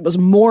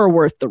more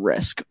worth the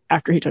risk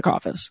after he took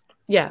office.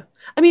 Yeah.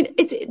 I mean,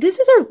 this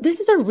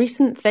is a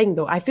recent thing,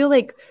 though. I feel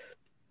like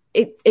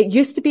it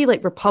used to be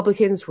like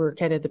Republicans were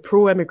kind of the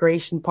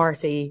pro-immigration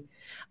party,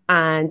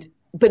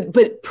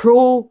 but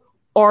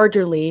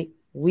pro-orderly,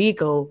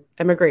 legal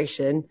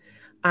immigration.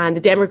 And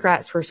the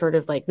Democrats were sort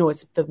of like, no,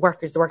 it's the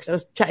workers. I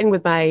was chatting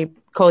with my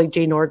colleague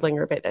Jay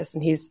Nordlinger about this,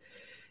 and he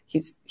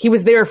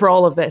was there for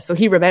all of this, so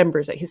he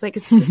remembers it. He's like,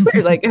 it's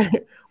weird. Like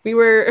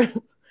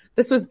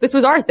this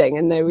was our thing,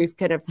 and now we've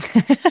kind of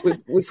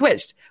we've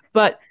switched.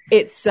 But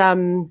it's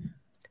it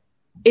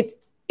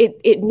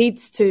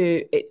needs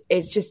to.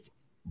 It's just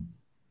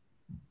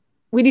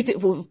we need to.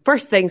 Well,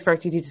 first things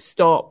first, you need to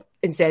stop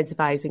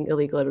incentivizing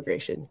illegal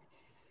immigration.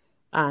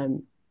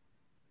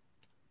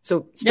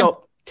 So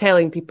stop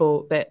telling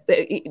people that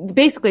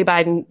basically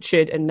Biden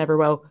should and never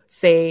will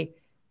say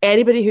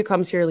anybody who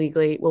comes here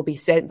legally will be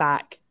sent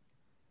back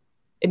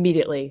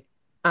immediately.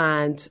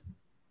 And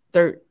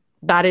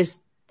that is,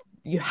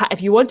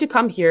 if you want to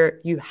come here,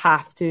 you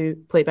have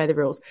to play by the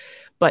rules,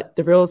 but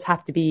the rules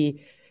have to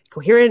be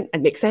coherent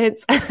and make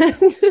sense.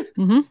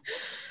 Mm-hmm.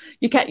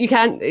 You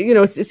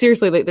can't,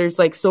 seriously, like there's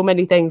like so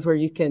many things where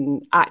you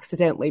can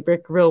accidentally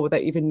break a rule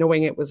without even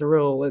knowing it was a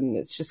rule. And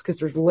it's just because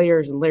there's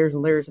layers and layers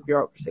and layers of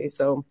bureaucracy.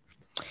 So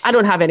I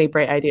don't have any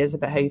bright ideas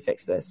about how you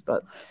fix this,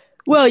 but.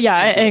 Well, yeah,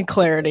 and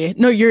clarity.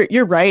 No,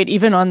 you're right.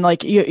 Even on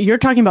like, you're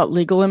talking about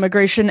legal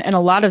immigration, and a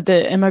lot of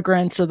the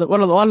immigrants a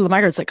lot of the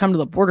migrants that come to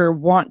the border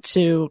want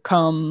to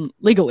come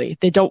legally.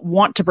 They don't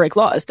want to break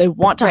laws. They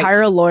want to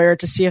hire a lawyer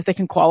to see if they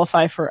can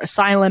qualify for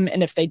asylum.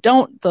 And if they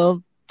don't,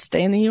 they'll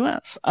stay in the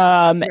U.S.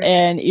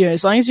 And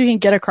as long as you can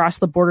get across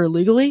the border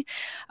legally,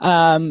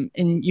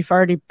 and you've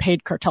already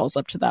paid cartels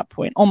up to that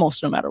point,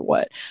 almost no matter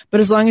what.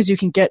 But as long as you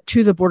can get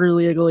to the border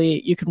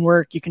legally, you can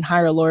work, you can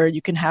hire a lawyer, you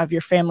can have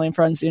your family and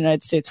friends in the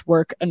United States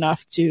work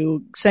enough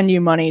to send you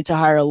money to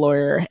hire a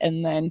lawyer,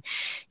 and then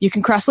you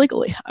can cross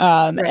legally.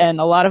 And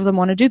a lot of them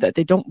want to do that.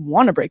 They don't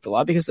want to break the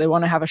law because they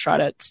want to have a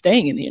shot at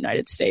staying in the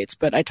United States.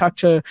 But I talked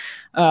to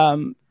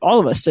all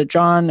of us, to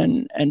John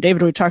and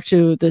David, we talked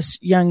to this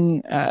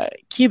young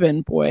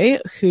Cuban boy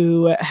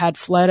who had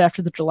fled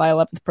after the July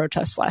 11th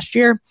protests last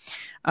year.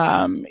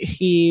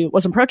 He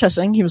wasn't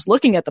protesting. He was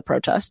looking at the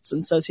protests,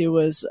 and says he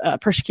was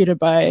persecuted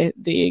by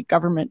the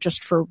government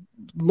just for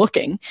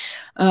looking.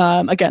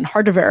 Again,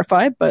 hard to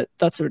verify, but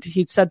that's what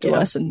he'd said to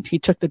us, and he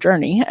took the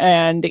journey.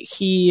 And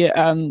he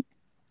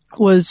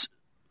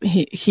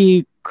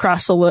he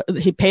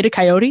paid a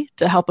coyote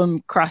to help him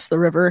cross the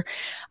river,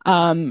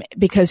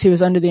 because he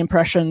was under the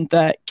impression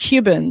that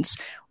Cubans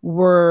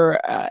were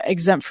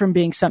exempt from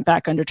being sent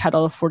back under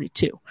Title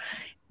 42.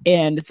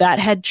 And that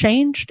had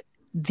changed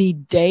the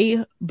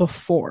day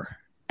before,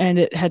 and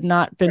it had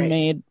not been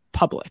made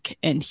public.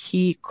 And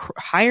he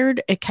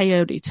hired a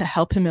coyote to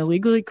help him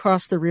illegally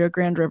cross the Rio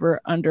Grande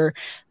River under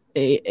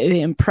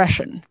the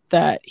impression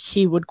that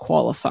he would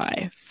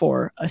qualify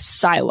for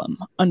asylum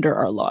under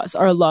our laws.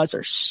 Our laws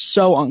are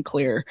so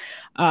unclear.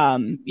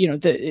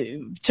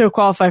 To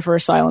qualify for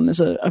asylum is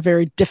a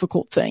very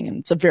difficult thing, and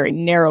it's a very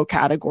narrow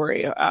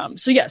category.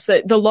 So yes,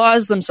 the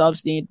laws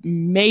themselves need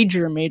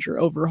major, major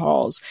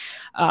overhauls.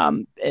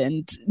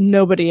 And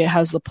nobody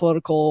has the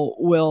political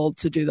will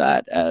to do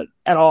that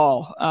at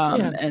all.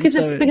 Because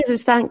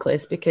it's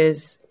thankless,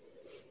 because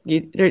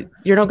you're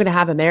not going to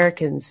have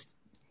Americans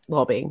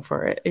lobbying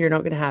for it. You're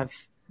not going to have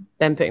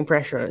them putting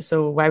pressure on it.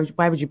 So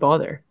why would you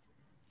bother?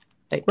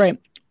 Voters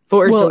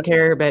don't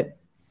care about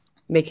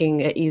making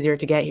it easier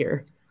to get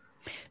here.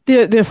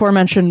 The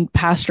aforementioned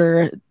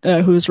pastor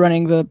who was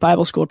running the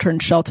Bible school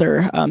turned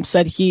shelter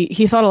said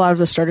he thought a lot of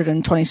this started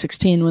in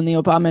 2016 when the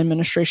Obama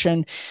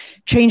administration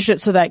changed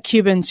it so that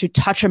Cubans who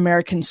touch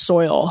American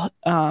soil,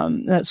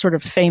 that sort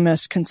of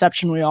famous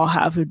conception we all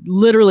have, who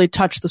literally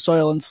touch the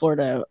soil in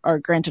Florida, are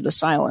granted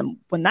asylum.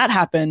 When that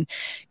happened,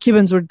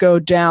 Cubans would go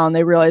down.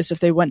 They realized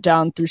if they went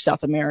down through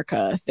South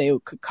America, they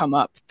could come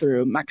up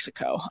through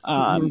Mexico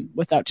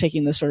without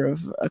taking the sort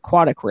of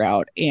aquatic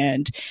route.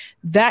 And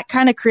that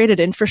kind of created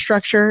infrastructure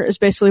infrastructure is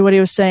basically what he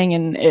was saying.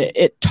 And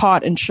it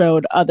taught and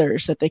showed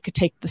others that they could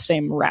take the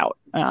same route.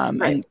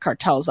 And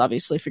cartels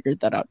obviously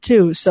figured that out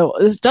too. So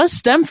it does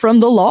stem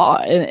from the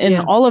law. In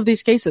all of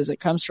these cases,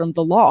 it comes from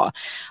the law.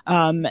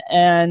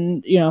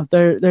 And, you know,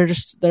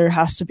 there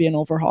has to be an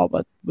overhaul,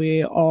 but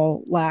we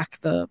all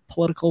lack the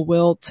political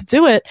will to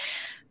do it.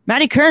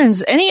 Maddie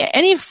Kearns,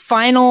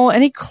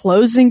 any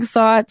closing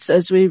thoughts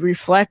as we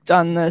reflect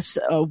on this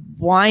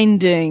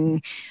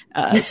winding,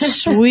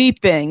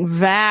 sweeping,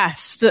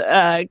 vast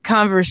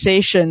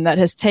conversation that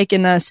has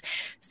taken us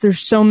through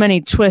so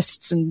many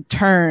twists and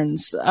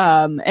turns?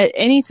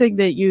 Anything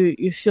that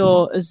you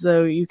feel as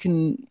though you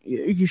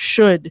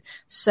should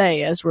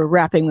say as we're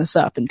wrapping this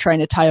up and trying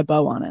to tie a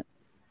bow on it?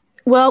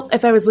 Well,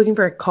 if I was looking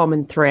for a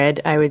common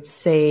thread, I would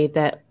say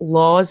that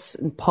laws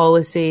and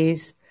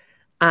policies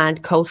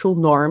and cultural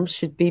norms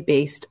should be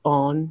based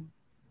on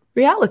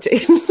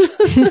reality.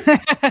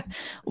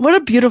 What a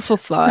beautiful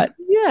thought.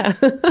 Yeah.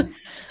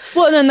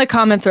 Well, and then the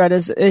common thread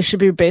is it should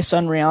be based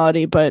on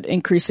reality, but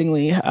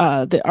increasingly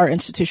our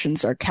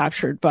institutions are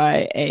captured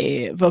by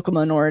a vocal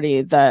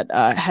minority that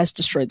has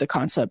destroyed the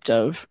concept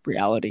of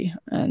reality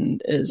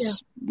and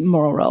is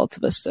moral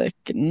relativistic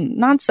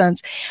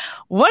nonsense.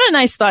 What a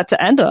nice thought to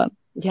end on.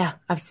 Yeah,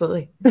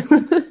 absolutely.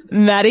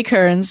 Maddie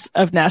Kearns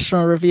of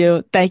National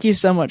Review, thank you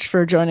so much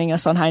for joining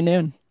us on High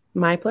Noon.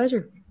 My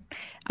pleasure.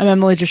 I'm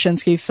Emily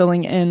Jashinsky,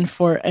 filling in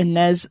for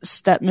Inez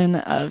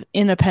Stetman of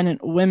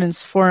Independent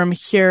Women's Forum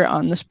here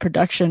on this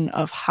production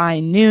of High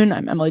Noon.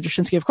 I'm Emily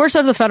Jashinsky, of course,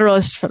 of the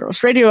Federalist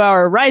Radio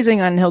Hour,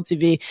 Rising on Hill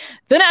TV,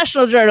 the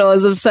National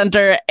Journalism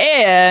Center,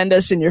 and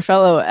a senior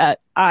fellow at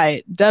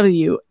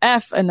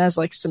IWF. Inez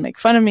likes to make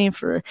fun of me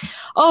for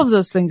all of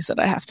those things that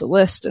I have to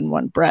list in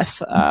one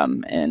breath,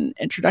 in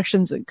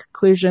introductions and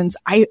conclusions.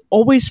 I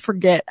always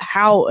forget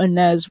how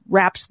Inez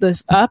wraps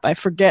this up. I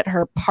forget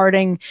her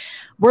parting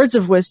words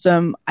of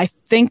wisdom. I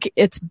think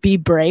it's be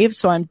brave,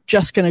 so I'm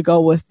just going to go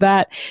with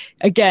that.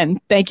 Again,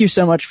 thank you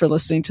so much for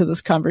listening to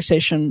this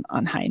conversation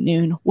on High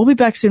Noon. We'll be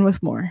back soon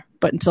with more,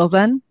 but until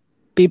then,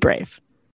 be brave.